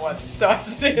not have one. So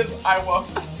as it is, I won't.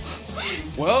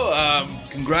 Well,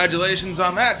 congratulations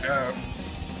on that.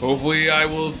 Hopefully I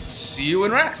will see you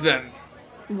in Rax then.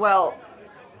 Well,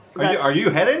 Are you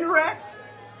heading to Rax?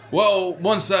 Well,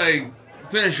 once I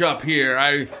finish up here,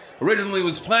 I originally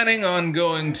was planning on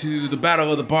going to the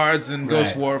Battle of the Bards in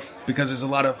Ghost Right. Wharf because there's a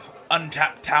lot of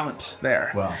untapped talent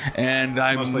there. Well, and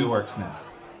I'm Mostly works now.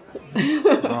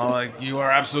 Well, like, you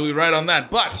are absolutely right on that.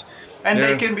 But And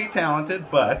there- they can be talented,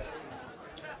 but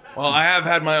well, I have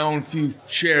had my own few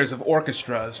shares of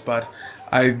orchestras, but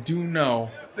I do know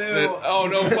that. Oh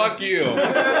no! Fuck you!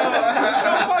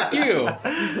 No, fuck you!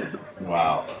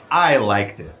 wow, I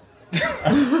liked it.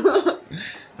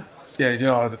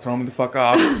 Yeah, throw me the fuck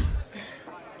off.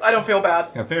 I don't feel bad.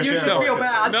 Yeah, fair You share. should feel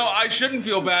bad. No, I shouldn't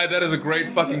feel bad. That is a great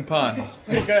fucking pun.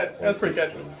 Pretty good. That was pretty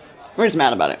good. we're just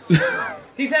mad about it.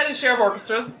 He's had his share of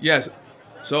orchestras. Yes.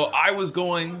 So I was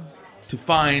going to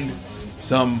find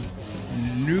some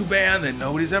new band that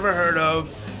nobody's ever heard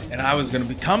of, and I was going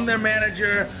to become their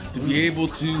manager to be able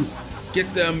to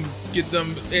get them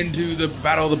into the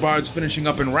Battle of the Bards, finishing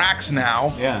up in Rax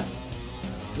now. Yeah.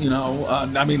 You know,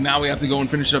 I mean, now we have to go and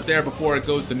finish it up there before it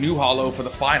goes to New Hollow for the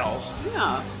finals.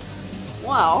 Yeah.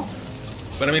 Well,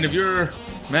 But I mean, if you're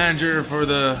manager for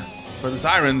the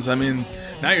Sirens, I mean,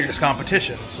 now you're just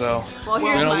competition. So here's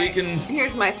you know, my we can.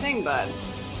 here's my thing, bud.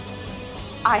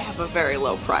 I have a very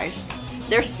low price.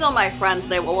 They're still my friends.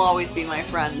 They will always be my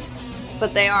friends.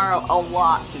 but they are a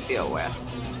lot to deal with.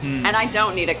 And I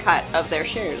don't need a cut of their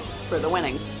shares for the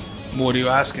winnings. What are you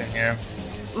asking here?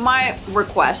 My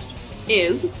request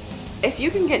is, if you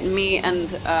can get me and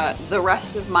the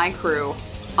rest of my crew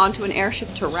onto an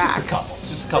airship to Rax. Just a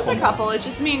Just couple. a couple. It's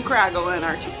just me and Craggle and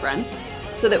our 2 friends.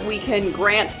 So that we can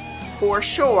grant, for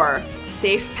sure,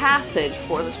 safe passage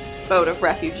for this boat of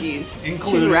refugees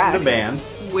Including to Rax. the band.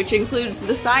 Which includes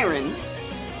the Sirens.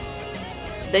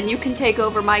 Then you can take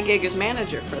over my gig as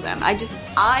manager for them.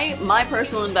 My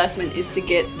personal investment is to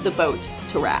get the boat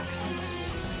to Rax.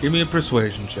 Give me a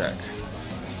persuasion check.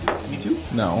 Me too.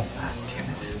 No. Damn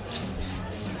it.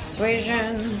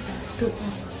 Persuasion. It's good.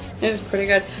 It is pretty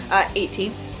good.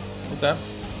 18. Okay.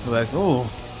 You're like, oh,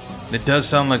 it does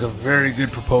sound like a very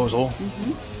good proposal.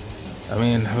 I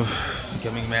mean,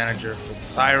 becoming manager for the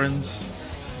Sirens.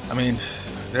 I mean,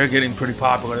 they're getting pretty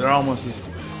popular. They're almost as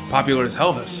popular as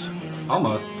Elvis.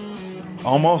 Almost.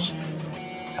 Almost.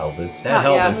 Elvis. That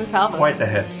Oh, yeah, Elvis, who's Elvis? quite the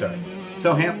head start.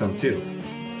 So handsome, too.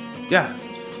 Yeah.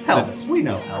 Elvis, we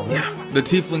know Elvis. The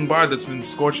tiefling bard that's been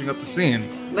scorching up the scene.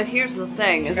 But here's the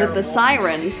thing, is that the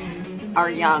Sirens are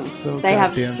young. So they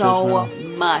have goddamn so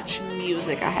judgmental. much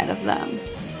music ahead of them.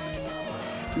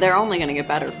 They're only going to get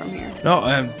better from here. No,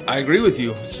 I agree with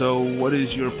you. So what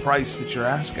is your price that you're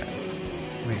asking?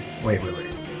 Wait.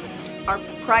 Our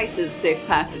price is safe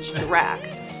passage to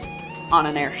Rax on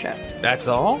an airship. That's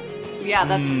all? Yeah,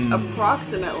 that's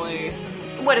approximately...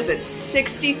 What is it,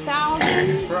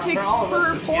 60,000 For all of us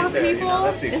for to 4 get there, people? you know,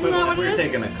 that's the Isn't that equivalent what if it we're is?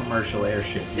 taking a commercial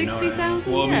airship.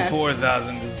 60,000? Well, it'll yeah. be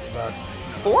 4,000. It's about...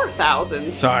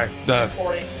 4,000? Sorry, the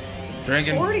 40.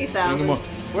 drinking. 40,000. drinking more.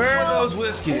 Where are those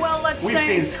whiskeys? Well, let's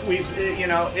We've say... you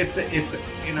know, it's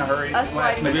in a hurry. A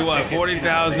sliding Maybe what, tickets,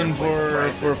 40,000 you know,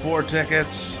 they for prices. 4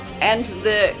 tickets? And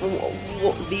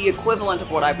the equivalent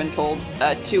of what I've been told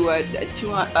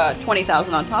to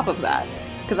 20,000 on top of that,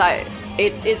 because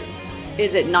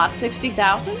is it not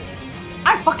 60,000?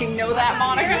 I fucking know that,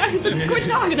 Monica. Quit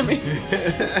talking to me.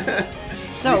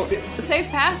 So safe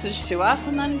passage to us,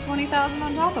 and then 20,000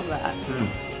 on top of that.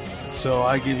 So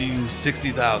I give you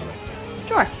 60,000.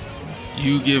 Sure.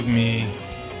 You give me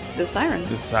The Sirens.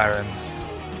 the Sirens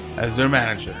as their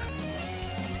manager.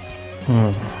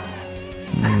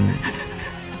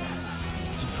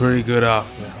 It's a pretty good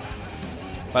offer.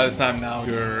 By this time now,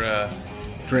 your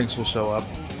drinks will show up.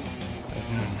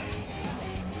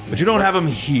 But you don't have them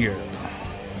here.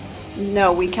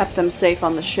 No, we kept them safe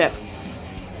on the ship.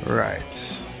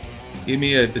 Right. Give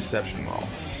me a deception roll.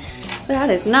 That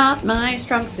is not my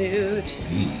strong suit.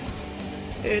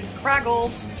 It's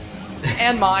Craggles.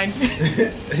 And mine.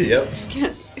 Yep.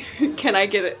 Can I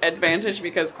get an advantage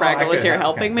because I Craggle is can here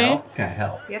help, helping can me? help, Can I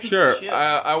help? Sure,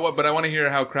 but I want to hear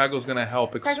how Craggle's going to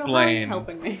help Craggle, how are you explain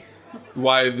helping me?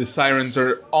 why the Sirens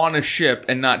are on a ship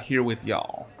and not here with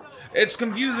y'all. It's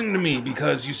confusing to me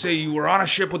because you say you were on a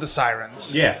ship with the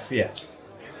Sirens. Yes.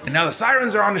 And now the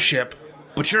Sirens are on the ship,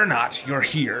 but you're not. You're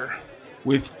here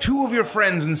with 2 of your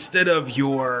friends instead of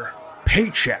your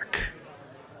paycheck.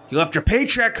 You left your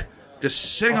paycheck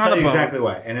just sitting I'll on tell the you boat. exactly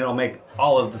why, and it'll make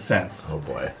all of the sense. Oh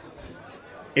boy.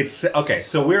 It's okay.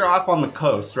 So we're off on the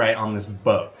coast, right, on this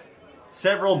boat.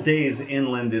 Several days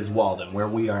inland is Walden, where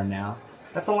we are now.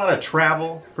 That's a lot of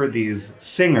travel for these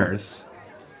singers.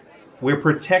 We're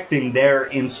protecting their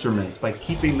instruments by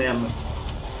keeping them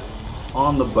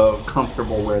on the boat,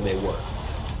 comfortable where they were.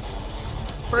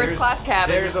 First class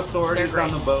cabins. There's authorities They're on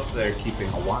great. the boat. They're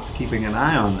keeping an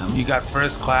eye on them. You got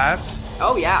first class,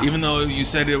 Oh yeah. even though you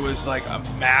said it was like a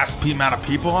mass amount of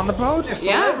people on the boat? They're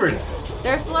Yeah.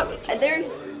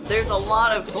 celebrities There's a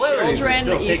lot of Celebrities are children.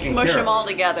 still You taken smush care them of. all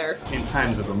together. in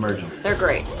times of emergency. They're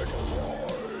great.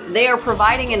 They are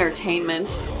providing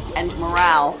entertainment and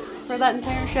morale for that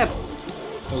entire ship.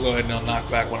 We'll go ahead and I'll knock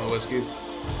back one of the whiskeys.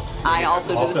 I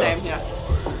also do Also. the same.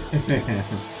 Yeah.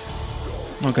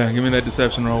 Okay, give me that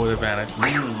deception roll with advantage.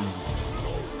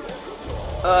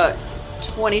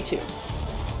 22.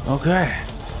 Okay.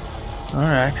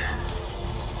 Alright.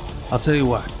 I'll tell you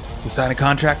what. We sign a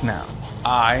contract now.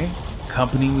 I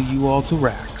accompany with you all to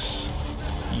Rax.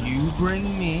 You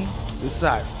bring me the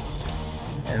Sirens.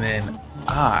 And then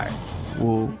I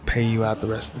will pay you out the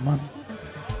rest of the money.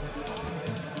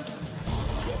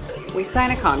 We sign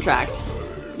a contract.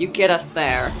 You get us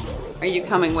there. Are you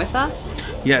coming with us?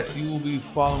 Yes, you will be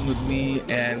following with me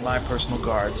and my personal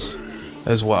guards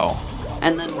as well.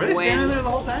 And then Were they standing there when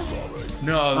the whole time?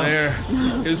 No, they're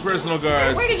his personal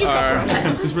guards Where did you come are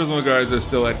his personal guards are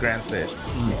still at Grand Station.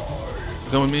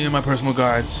 Come with me and my personal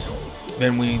guards.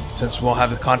 Then since we'll have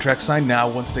the contract signed now,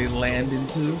 once they land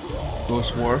into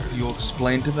Ghost Wharf, you'll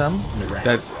explain to them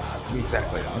that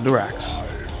exactly on the Rax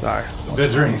Sorry. The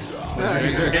drinks.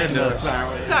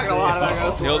 Talking a lot about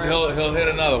Ghost Warrior. He'll hit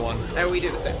another one. And we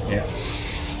do the same. Yeah.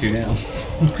 It's 2 down.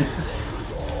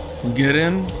 We get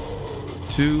in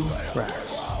to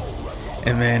Rax.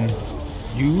 And then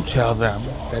you tell them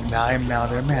that I am now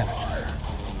their manager.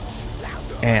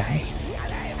 And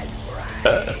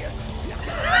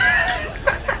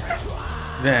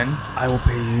then I will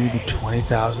pay you the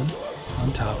 20,000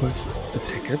 on top of the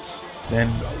tickets.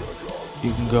 Then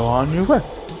you can go on your way.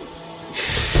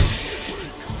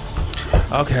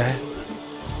 Okay.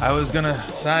 I was gonna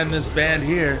sign this band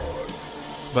here,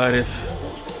 but if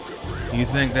you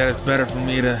think that it's better for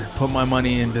me to put my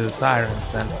money into the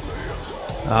Sirens, then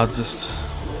I'll just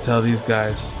tell these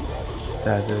guys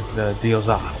that the deal's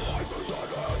off.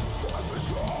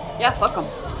 Yeah, fuck them.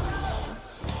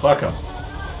 Fuck him.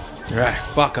 Right,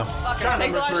 fuck them. Fuck 'em.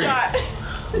 Take the last shot.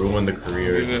 Ruin the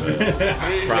careers of a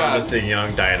promising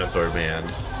young dinosaur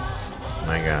band.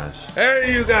 My gosh.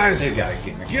 Hey, you guys! They gotta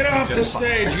Get off the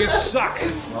stage! You suck!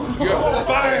 You're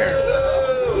fired!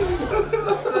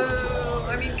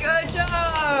 I mean, good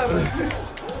job.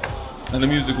 And the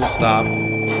music will stop,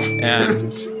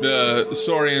 and the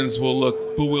Saurians will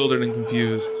look bewildered and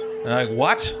confused. And like,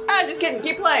 what? Ah, just kidding.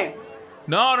 Keep playing.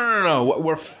 No.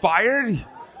 We're fired?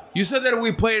 You said that if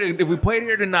we played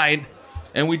here tonight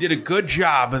and we did a good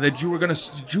job, and that you were gonna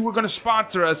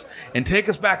sponsor us and take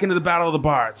us back into the Battle of the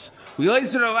Bards. We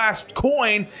wasted our last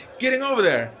coin getting over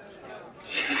there.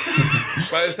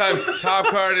 By this time, Top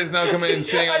Card is now coming and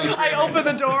sitting on the screen. I open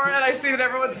the door and I see that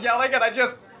everyone's yelling and I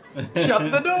just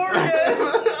shut the door again.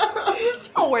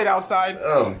 I'll wait outside.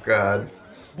 Oh, God.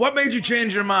 What made you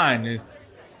change your mind?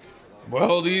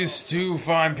 Well, these two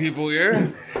fine people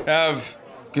here have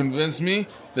convinced me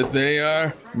that they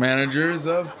are managers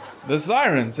of the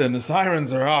Sirens, and the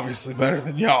Sirens are obviously better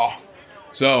than y'all.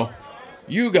 So,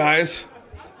 you guys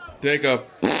take a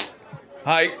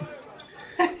hike.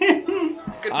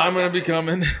 I'm gonna be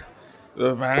becoming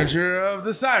the manager of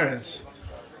the Sirens.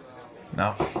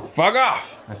 Now, fuck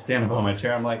off. I stand up on my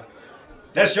chair. I'm like,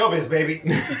 that's showbiz, baby.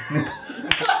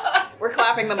 We're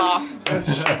clapping them off.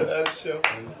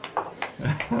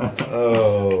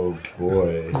 Oh,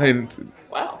 boy.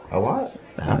 Wow. A lot?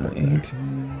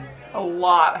 18. A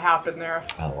lot happened there.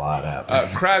 A lot happened.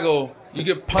 Craggle, you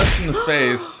get punched in the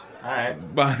face All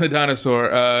right. by the dinosaur.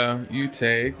 You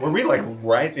take. Were we like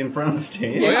right in front of the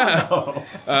stage? Yeah. Oh.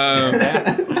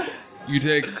 You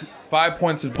take 5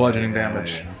 points of bludgeoning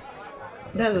damage.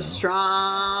 That is a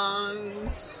strong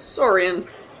Saurian.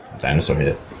 Dinosaur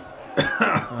hit.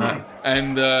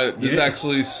 And this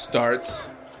actually starts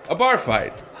a bar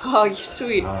fight. Oh, you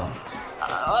sweet.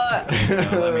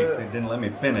 They didn't let me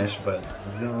finish, but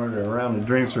I didn't order a round of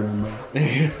drinks or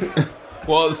anything.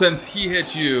 Well, since he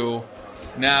hit you,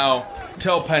 now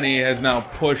Telpenny has now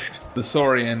pushed the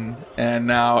Saurian, and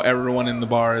now everyone in the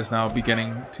bar is now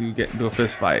beginning to get into a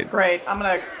fist fight. Great. I'm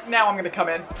gonna come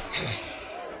in.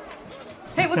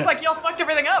 Hey, looks like y'all fucked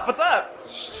everything up. What's up?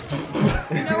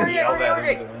 No, we're good. We're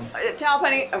good.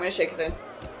 Talpenny, I'm gonna shake his hand.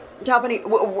 Talpenny, I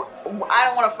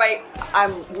don't want to fight.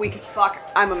 I'm weak as fuck.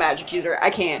 I'm a magic user. I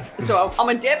can't. So I'm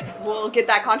gonna dip. We'll get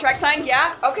that contract signed.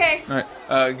 Yeah. Okay. All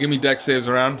right, give me dex saves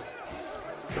around.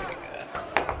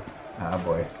 Ah,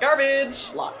 boy.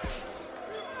 Garbage. Lots.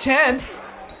 10.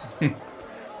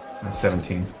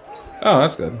 17. Oh,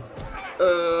 that's good.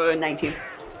 19.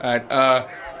 All right,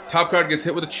 Top Card gets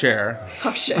hit with a chair.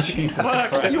 Oh shit. Jesus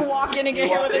Christ. You walk in and get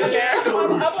hit with a chair.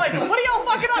 I'm like, what are y'all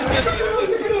fucking up?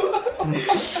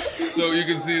 So you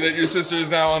can see that your sister is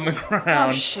now on the Oh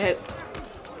ground. shit.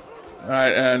 All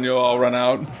right, and you'll all run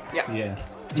out. Yeah.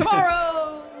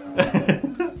 Tomorrow.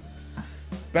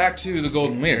 Back to the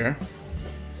Golden Mirror.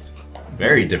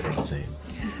 Very different scene.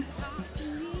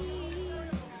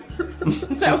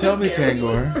 So tell me,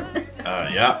 Kangor,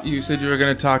 Yeah. you said you were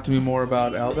going to talk to me more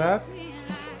about Eldath?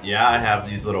 Yeah, I have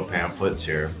these little pamphlets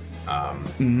here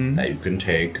that you can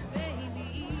take.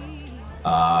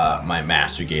 My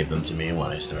master gave them to me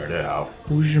when I started out.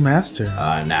 Who's your master?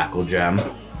 Knuckle Gem,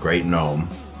 great gnome,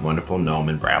 wonderful gnome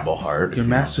in Brambleheart. Your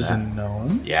master's a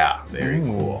gnome? Yeah, very Ooh.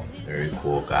 cool. Very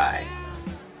cool guy.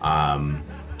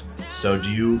 So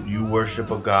do you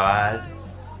worship a god?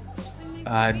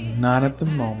 Not at the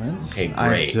moment. Okay,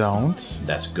 great. I don't.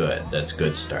 That's good. That's a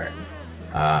good start.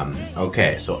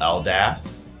 Okay, so Eldath,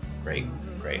 great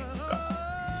god.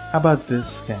 How about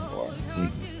this, Kangor?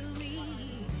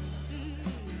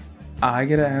 I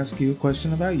get to ask you a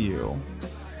question about you,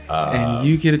 and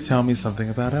you get to tell me something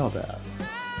about Eldath.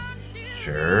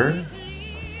 Sure.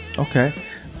 Okay.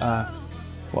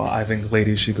 Well, I think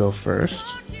ladies should go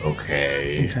first.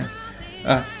 Okay. Okay.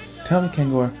 Tell me,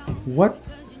 Kangor, what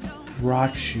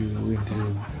brought you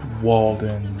into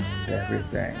Walden and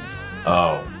everything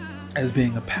Oh, as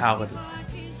being a paladin?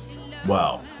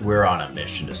 well, we're on a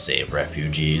mission to save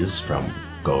refugees from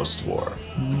Ghost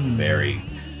Wharf. Very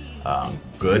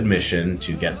good mission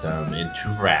to get them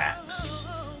into Rax.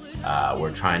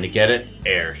 We're trying to get an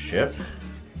airship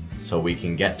so we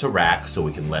can get to Rax so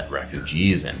we can let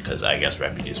refugees in, because I guess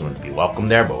refugees wouldn't be welcome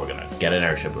there, but we're going to get an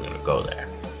airship, we're going to go there.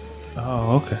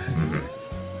 Oh, okay.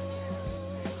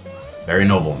 Very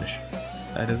noble mission.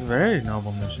 That is a very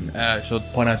noble mission. She'll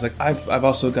point out, it's like, I've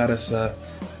also got us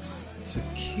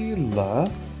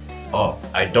tequila. Oh,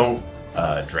 I don't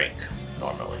drink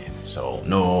normally, so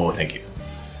no thank you.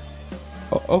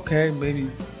 Oh, okay, maybe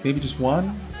just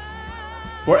one?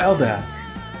 Or Eldath.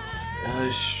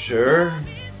 Sure. I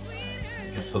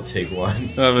guess I'll take one.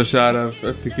 Have a shot of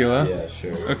tequila? Yeah,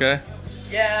 sure. Okay.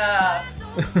 Yeah.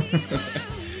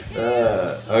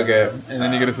 Okay. And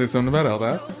then you get to say something about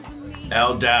Eldath.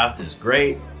 Eldath is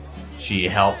great. She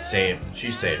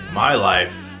saved my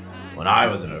life when I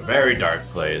was in a very dark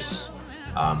place.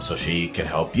 So she can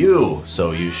help you.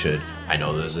 So you should, I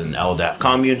know there's an Eldath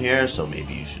commune here, so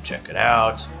maybe you should check it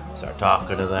out. Start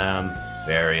talking to them.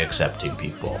 Very accepting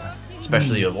people.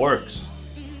 Especially of orcs.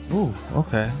 Ooh,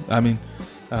 okay. I mean,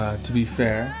 to be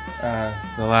fair,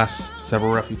 the last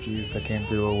several refugees that came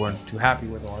through weren't too happy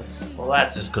with orcs. Well,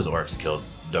 that's just because orcs killed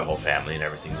their whole family and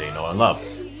everything they know and love.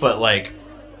 But, like,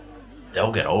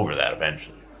 they'll get over that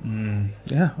eventually.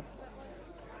 Yeah.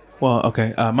 Well,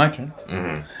 okay, my turn.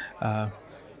 Mm-hmm.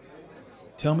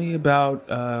 Tell me about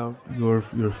your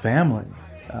family.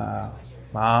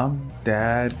 Mom,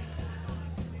 dad,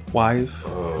 wife.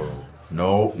 Oh,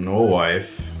 no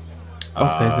wife.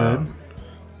 Okay, good.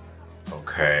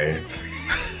 Okay.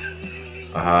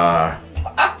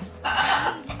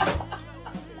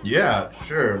 Yeah,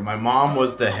 sure. My mom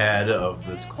was the head of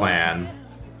this clan.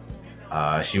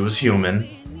 She was human.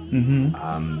 Mm-hmm.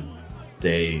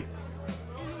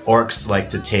 Orcs like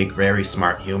to take very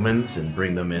smart humans and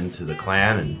bring them into the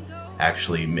clan and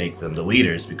actually make them the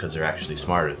leaders because they're actually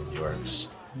smarter than the orcs.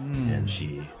 And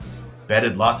she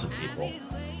bedded lots of people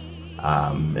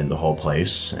in the whole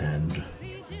place, and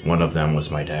one of them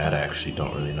was my dad. I actually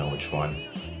don't really know which one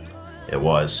it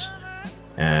was.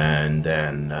 And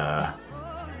then,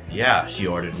 she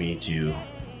ordered me to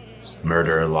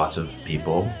murder lots of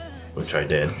people, which I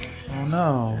did. Oh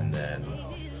no. And then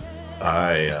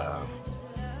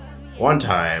one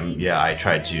time, I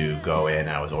tried to go in and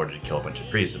I was ordered to kill a bunch of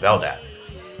priests of Eldath.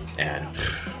 And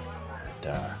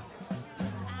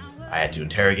I had to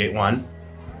interrogate one.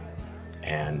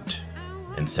 And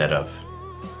instead of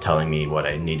telling me what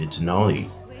I needed to know, he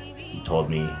told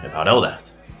me about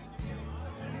Eldath.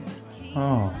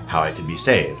 Oh. How I could be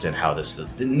saved and how this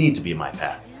didn't need to be my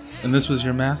path. And this was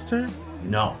your master?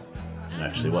 No, it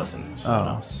actually wasn't. Someone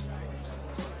else.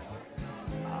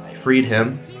 I freed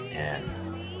him and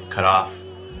cut off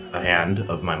a hand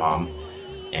of my mom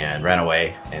and ran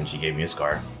away, and she gave me a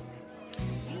scar.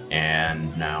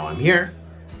 And now I'm here.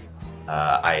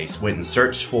 I went and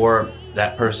searched for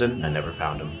that person. I never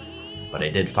found him. But I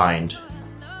did find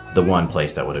the one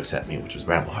place that would accept me, which was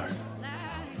Brambleheart.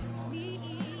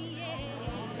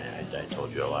 And I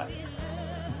told you a lot.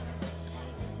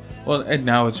 Well, and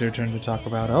now it's your turn to talk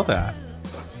about Eldath.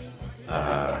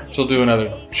 She'll do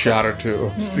another shot or two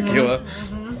of tequila.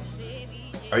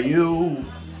 Are you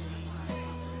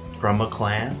from a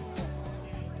clan?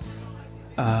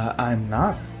 I'm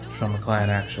not from a clan,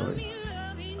 actually.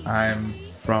 I'm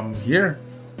from here.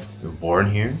 You were born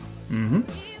here? Mm-hmm.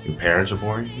 Your parents were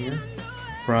born here?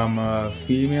 From a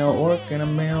female orc and a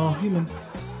male human.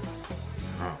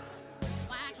 Oh.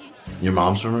 Your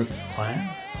mom's from a clan?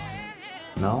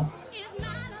 No?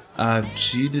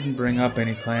 She didn't bring up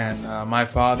any clan. My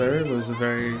father was a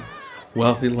very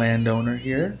wealthy landowner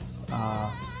here.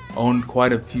 Owned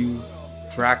quite a few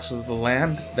tracts of the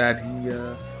land that he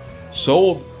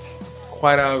sold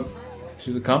quite out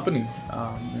to the company.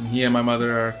 And he and my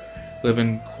mother are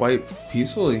living quite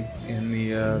peacefully in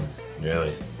the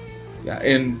Really?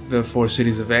 in the 4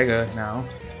 cities of Vega now.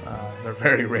 They're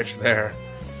very rich there.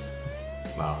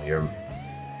 Wow, your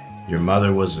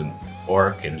mother was an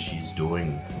orc and she's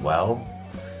doing well?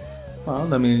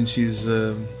 Well, I mean, she's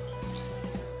kind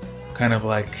of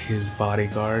like his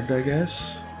bodyguard, I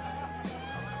guess.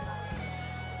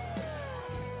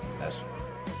 That's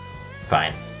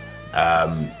fine.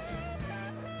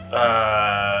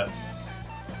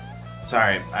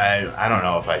 Sorry, I don't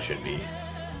know if I should be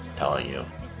telling you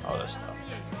all this stuff.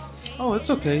 Oh, it's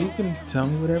okay. You can tell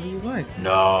me whatever you like.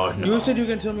 No. You said you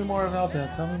can tell me more about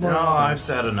that. Tell me more. No, about I've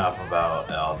said enough about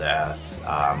Eldath.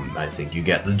 I think you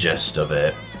get the gist of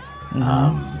it.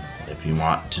 If if you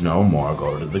want to know more,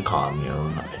 go to the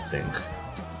commune. I think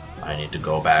I need to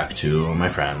go back to my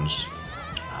friends.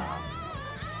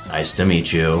 Nice to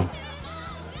meet you.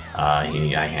 I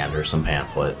hand her some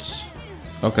pamphlets.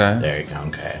 Okay. There you go.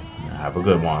 Okay. Have a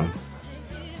good one.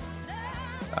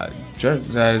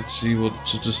 She'll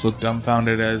just look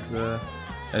dumbfounded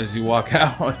as you walk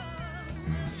out.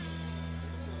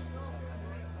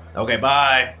 Okay,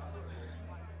 bye.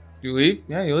 You leave?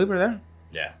 Yeah, you leave her there.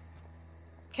 Yeah.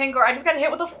 Kangor, I just got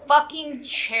hit with a fucking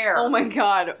chair. Oh my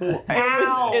god.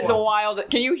 Ow. It's a wild.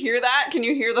 Can you hear that? Can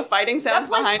you hear the fighting sounds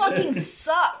That place behind us? fucking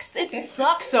sucks. It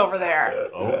sucks over there.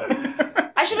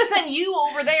 Oh. I should have sent you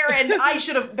over there and I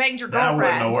should have banged your That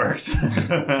girlfriend. wouldn't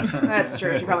have worked. That's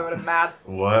true. She probably would have been mad.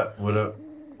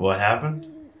 What happened?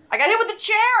 I got hit with the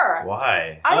chair.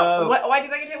 Why? I don't. Why did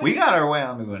I get hit with We the got our way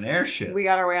onto an airship. We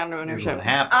got our way onto an Here's airship. what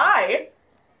happened. I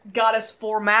got us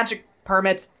 4 magic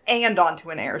permits and onto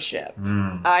an airship.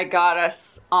 I got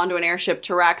us onto an airship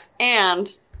to Rax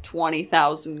and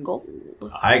 20,000 gold.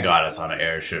 I got us on an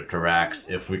airship to Rax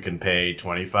if we can pay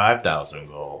 25,000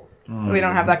 gold. We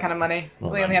don't have that kind of money.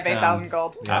 We only have 8,000 Sounds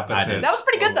gold. the opposite. I did. That was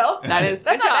pretty good though. That is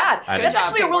That's good not job. bad. Good That's job,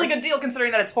 actually a really Kangor. good deal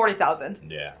considering that it's 40,000.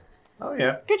 Yeah. Oh,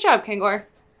 yeah. Good job, Kangor.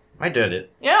 I did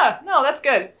it. Yeah, no, that's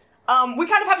good. We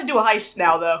kind of have to do a heist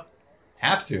now though.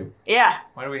 Have to. Yeah,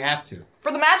 Why do we have to?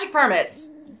 for the magic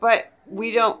permits. But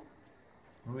we don't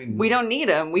need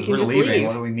them. We can We're just leaving. leave.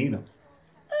 What do we need them?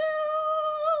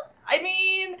 I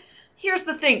mean, here's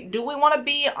the thing. Do we want to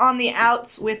be on the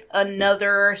outs with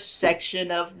another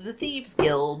section of the Thieves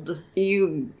Guild?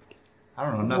 You I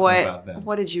don't know nothing about that.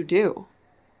 what did you do?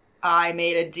 I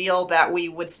made a deal that we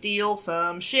would steal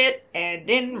some shit, and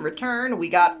in return, we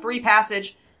got free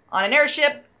passage on an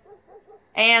airship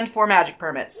and 4 magic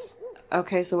permits.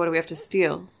 Okay, so what do we have to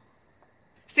steal?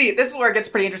 See, this is where it gets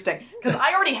pretty interesting, because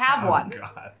I already have one.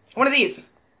 God. One of these.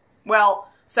 Well,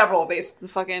 several of these. The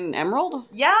fucking emerald?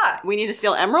 Yeah. We need to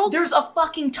steal emeralds? There's a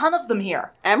fucking ton of them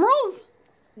here. emeralds?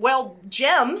 Well,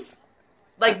 gems.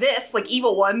 Like this, like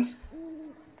evil ones.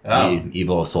 Oh.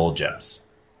 Evil soul gems.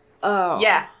 Oh.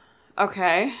 Yeah.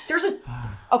 Okay. There's a...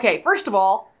 Okay, first of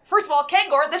all,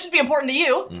 Kangor, this should be important to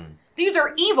you. These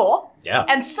are evil. Yeah.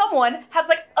 And someone has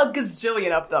like a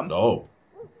gazillion of them. Oh.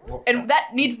 And that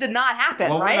needs to not happen,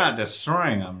 Well, right? we're not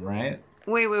destroying them, right?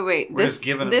 Wait. We're just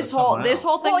giving it this to whole someone this else.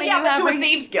 whole thing Well, that yeah, you but have to a right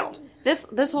thieves guild.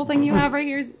 this whole thing you have right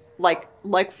here is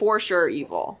like for sure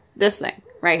evil. This thing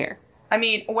right here. I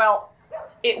mean, well,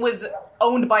 it was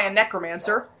owned by a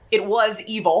necromancer. It was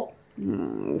evil.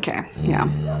 Okay. Yeah.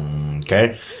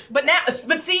 Okay. But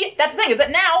see, that's the thing, is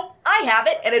that now I have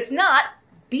it, and it's not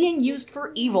being used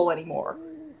for evil anymore.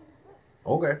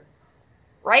 Okay.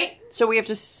 Right? So we have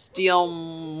to steal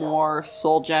more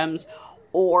soul gems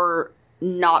or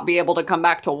not be able to come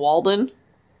back to Walden?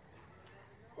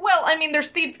 Well, I mean, there's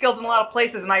thieves guilds in a lot of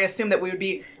places, and I assume that we would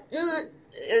be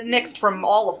nixed from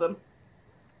all of them.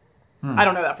 I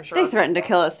don't know that for sure. They threatened to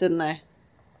kill us, didn't they?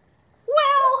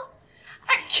 Well,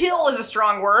 kill is a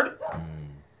strong word.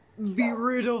 Be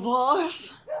rid of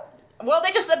us? Well,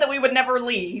 they just said that we would never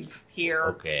leave here.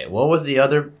 Okay. What was the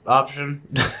other option?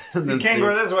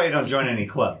 Kangor, this is why you don't join any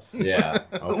clubs. Yeah.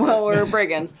 Okay. Well, we're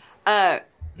brigands. Yeah.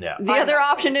 The other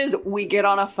option is we get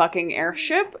on a fucking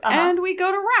airship and we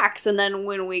go to Rax, and then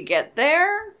when we get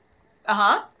there,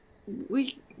 Uh-huh.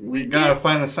 we We gotta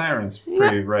find the sirens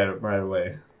pretty right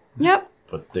away. Yep.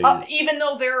 But the Even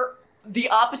though they're the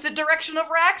opposite direction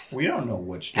of Rax, We don't know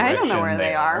which I direction don't know where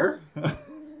they are.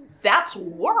 that's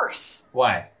worse.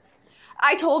 Why?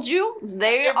 I told you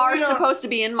they If we are don't- supposed to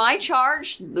be in my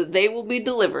charge. They will be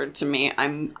delivered to me.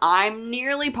 I'm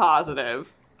nearly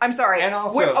positive. I'm sorry. And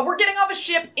also- we're getting off a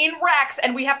ship in Rax,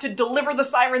 and we have to deliver the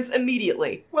sirens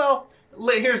immediately. Well,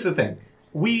 here's the thing.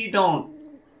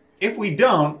 If we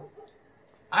don't,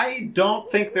 I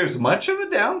don't think there's much of a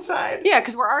downside. Yeah,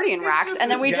 because we're already in It's Rax, just and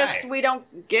then this we guy.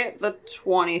 don't get the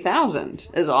 20,000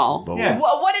 is all. Yeah.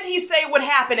 What did he say would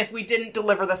happen if we didn't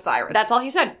deliver the sirens? That's all he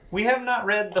said. We have not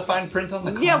read the fine print on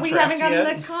the contract Yeah, we haven't gotten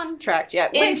yet. the contract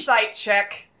yet. Insight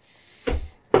check.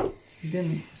 He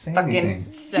didn't say Fucking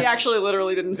anything. He actually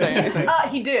literally didn't say anything.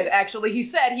 He did, actually. He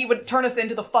said he would turn us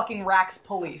into the fucking Rax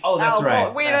police. Oh, that's right.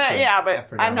 Well, wait, That's right. yeah, I but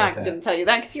forgot I'm not about going that. to tell you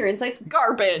that because your insight's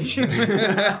garbage.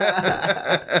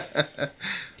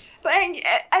 But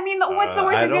I mean, what's the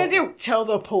worst I he's going to don't- do? Tell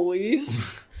the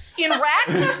police? In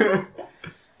Rax?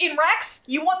 In Rax?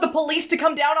 You want the police to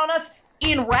come down on us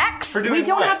in Rax? For doing We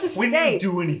don't what? have to We stay. didn't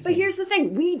do anything. But here's the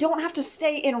thing: we don't have to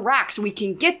stay in Rax. We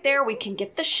can get there. We can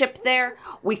get the ship there.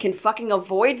 We can fucking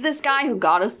avoid this guy who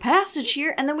got us passage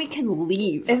here, and then we can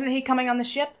leave. Isn't he coming on the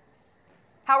ship?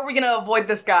 How are we going to avoid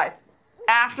this guy?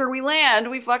 after we land,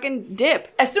 we fucking dip.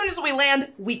 As soon as we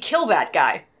land, we kill that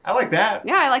guy. I like that.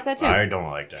 Yeah, I like that too. I don't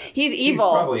like that. He's He's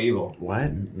evil. probably evil.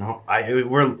 What? No,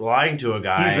 we're lying to a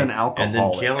guy. He's an and then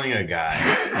alcoholic. killing a guy.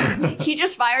 He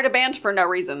just fired a band for no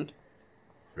reason.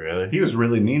 Really? He was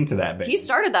really mean to that baby. He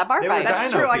started that bar They were fight. That's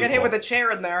Dino true. I got hit people. with a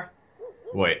chair in there.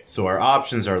 Wait, so our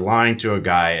options are lying to a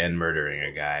guy and murdering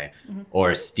a guy,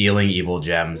 or stealing evil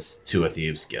gems to a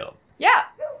thieves guild. Yeah.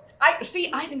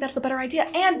 I think that's the better idea.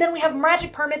 And then we have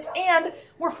magic permits, and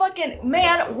we're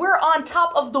on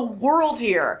top of the world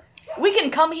here. We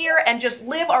can come here and just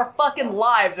live our fucking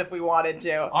lives if we wanted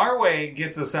to. Our way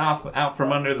gets us out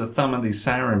from under the thumb of these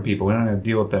siren people. We don't have to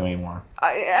deal with them anymore.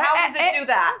 How does it do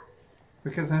that?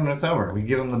 Because then it's over. We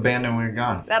give them the band and we're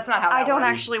gone. That's not how that I don't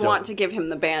works. actually want to give him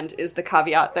the band, is the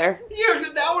caveat there. Yeah,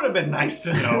 that would have been nice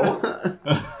to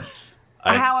know.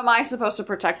 How am I supposed to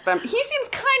protect them? He seems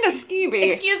kind of skeevy.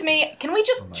 Excuse me, can we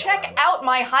just check out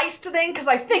my heist thing? Because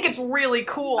I think it's really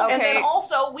cool. And Okay. then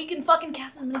also, we can fucking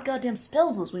cast as many goddamn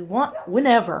spells as we want,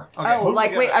 whenever. Okay, Oh, who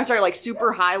like, we wait, got? I'm sorry, like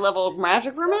super high level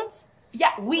magic permits?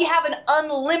 Yeah, we have an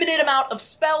unlimited amount of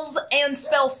spells and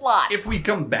spell slots. If we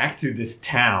come back to this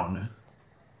town,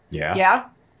 Yeah. Yeah?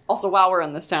 Also, while we're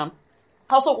in this town.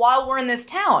 Also, while we're in this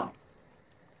town,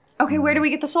 Okay, where do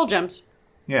we get the soul gems?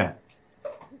 yeah.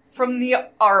 from the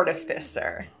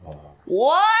artificer.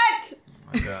 What?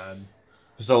 My God.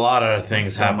 There's a lot of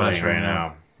things So happening much right right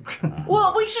now.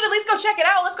 Well, we should at least go check it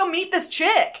out. Let's go meet this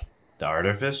chick. The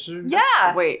artificer?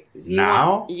 Yeah. Wait,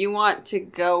 Now? you want to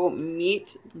go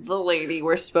meet the lady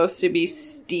we're supposed to be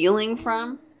stealing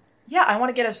from? Yeah, I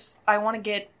want to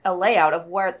get a layout of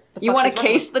where the You fuck want she's to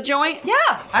working. case the joint?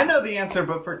 Yeah. I know the answer,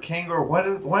 but for Kangor, what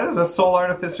does a soul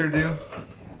artificer do?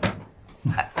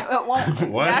 Well,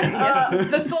 What?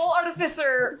 The soul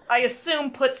artificer, I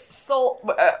assume, puts soul.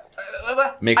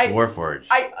 Makes I- Warforged.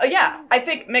 I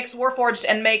think makes Warforged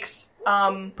and makes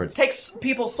takes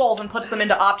people's souls and puts them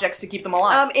into objects to keep them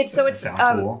alive. it's Doesn't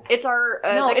sound cool. it's our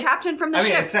No, the it's- captain from the I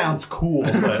mean, ship. it sounds cool,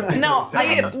 but No, it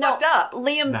sounds- it's fucked up.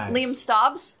 Liam Nice.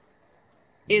 Stubbs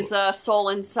is a soul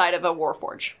inside of a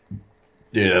Warforge.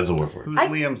 Yeah, that's a Warforged. Who's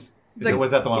Liam's?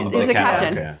 Was that the one on the Is boat? a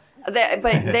captain. Okay.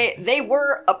 They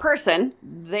were a person.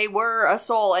 They were a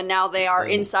soul, and now they are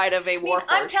inside of a I mean, Warforge.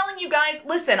 I'm telling you guys,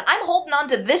 listen, I'm holding on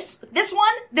to this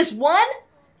one.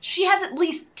 She has at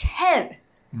least 10.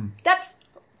 That's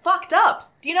fucked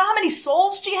up. Do you know how many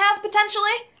souls she has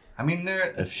potentially? I mean,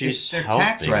 they're she's they're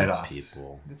tax helping write-offs.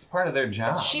 people. It's part of their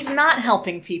job. She's not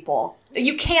helping people.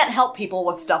 You can't help people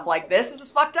with stuff like this. This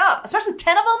is fucked up. Especially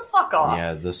 10 of them? Fuck off.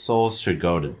 Yeah, the souls should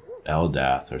go to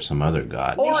Eldath or some other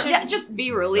god. Or should yeah, just be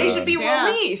They released. should be Yeah.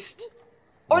 released.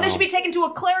 Or they should be taken to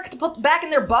a cleric to put back in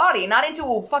their body, not into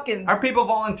a fucking... Are people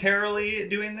voluntarily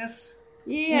doing this?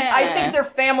 Yeah, I think their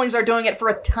families are doing it for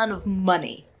a ton of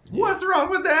money. What's wrong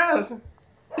with that?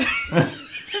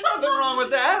 There's nothing wrong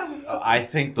with that. I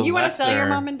think the You want to lesser, sell your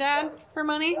mom and dad for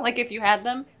money? Like if you had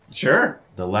them? Sure.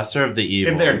 the lesser of the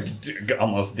evils. If they're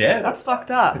almost dead. That's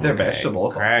fucked up. If they're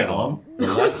vegetables, I'll sell them.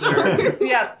 The lesser,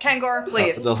 Yes, Kangor,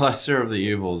 please. the lesser of the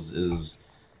evils is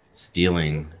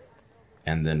stealing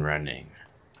and then running.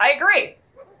 I agree.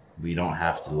 We don't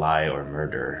have to lie or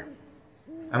murder.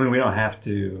 I mean, we don't have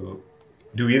to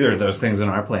do either of those things in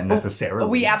our plan necessarily.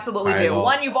 We absolutely I do. will.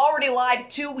 One, you've already lied.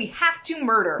 Two, we have to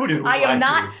murder. Who did we I am lie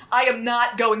not. to? I am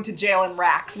not going to jail in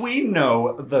racks. We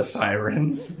know the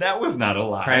sirens. That was not a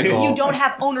lie. Crankle. You don't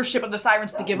have ownership of the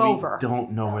sirens to give over.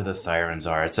 Don't know where the sirens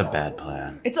are. It's a bad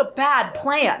plan. It's a bad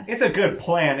plan. It's a good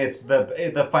plan. It's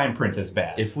the fine print is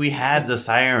bad. If we had the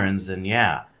sirens, then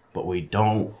yeah. But we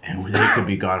don't, and they could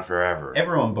be gone forever.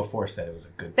 Everyone before said it was a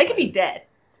good. They could be dead.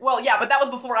 Well, yeah, but that was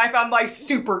before I found my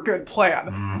super good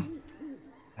plan.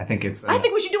 I think it's. I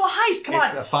think we should do a heist. Come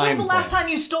It's on. a fine When's the last plan.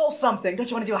 time you stole something? Don't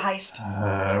you want to do a heist?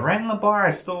 right in the bar.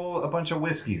 I stole a bunch of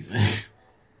whiskeys.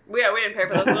 Yeah, we didn't pay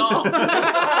for those at all.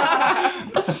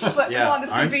 But Yeah, come on, this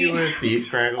could aren't be you a thief,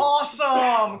 Craig?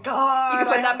 awesome. God. You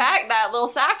can put that back, that little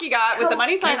sack you got with the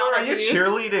money sign Kangor, on are it you to use.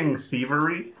 cheerleading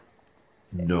thievery?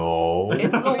 No.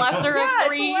 It's the lesser Yeah, of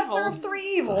it's three the lesser evils. of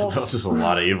three evils. That's just a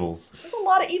lot of evils. There's a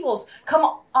lot of evils. Come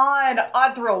on,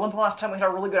 Odd Thrill. When's the last time we had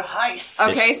a really good heist?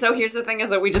 Okay, so here's the thing: is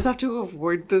that we just have to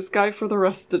avoid this guy for the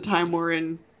rest of the time we're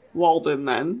in Walden.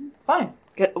 Then Fine.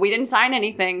 we didn't sign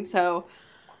anything, so.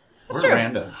 We're true.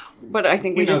 randos. But I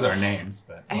think He we knows just. our names,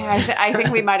 but I think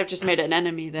we might have just made an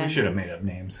enemy then. we should have made up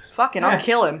names. Fucking, I'll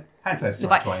kill him. Hindsight's If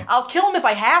I, 2020. I'll kill him if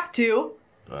I have to.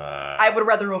 But I would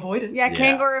rather avoid it. Yeah, Yeah.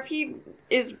 Kangor, if he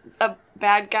is a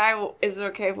bad guy, is it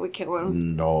okay if we kill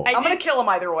him? no. I I'm gonna did- kill him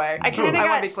either way. I kinda want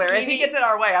got to be clear. If he skeevy. gets it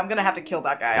our way, I'm gonna have to kill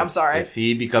that guy. I'm sorry. If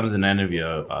he becomes an enemy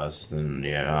of us, then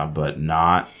yeah, but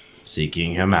not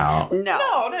seeking him out. No.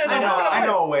 I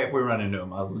know a way if we run into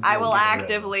him. I will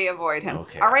actively avoid him.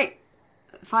 Okay. All right.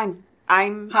 Fine.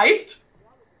 I'm Heist?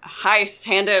 heist,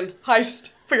 hand in.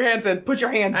 Heist. Put your hands in. Put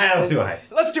your hands in. Let's do a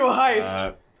heist. Let's do a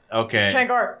heist. Okay.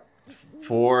 Tankar.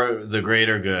 For the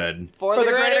greater good. For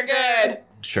the greater good.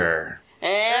 Sure.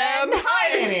 And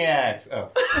heist. Maniacs. Oh.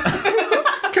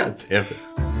 God damn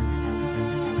it.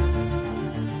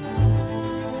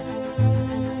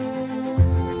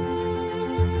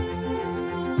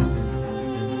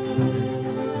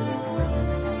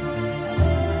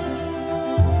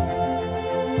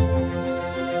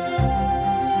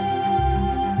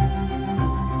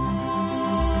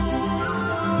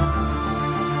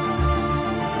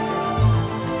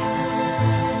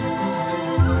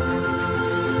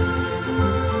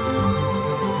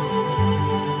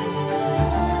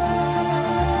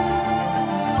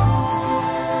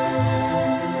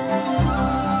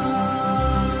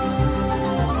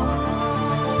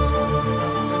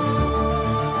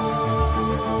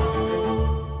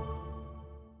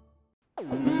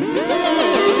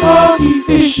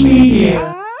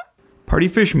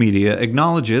 Partyfish Media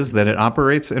acknowledges that it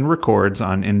operates and records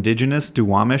on indigenous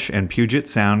Duwamish and Puget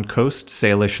Sound Coast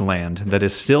Salish land that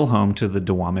is still home to the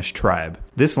Duwamish tribe.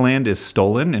 This land is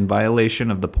stolen in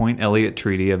violation of the Point Elliott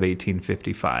Treaty of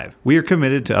 1855. We are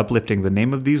committed to uplifting the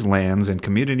name of these lands and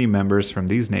community members from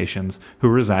these nations who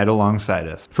reside alongside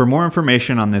us. For more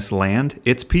information on this land,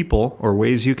 its people, or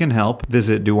ways you can help,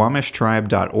 visit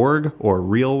duwamishtribe.org or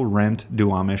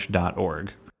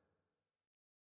realrentduwamish.org.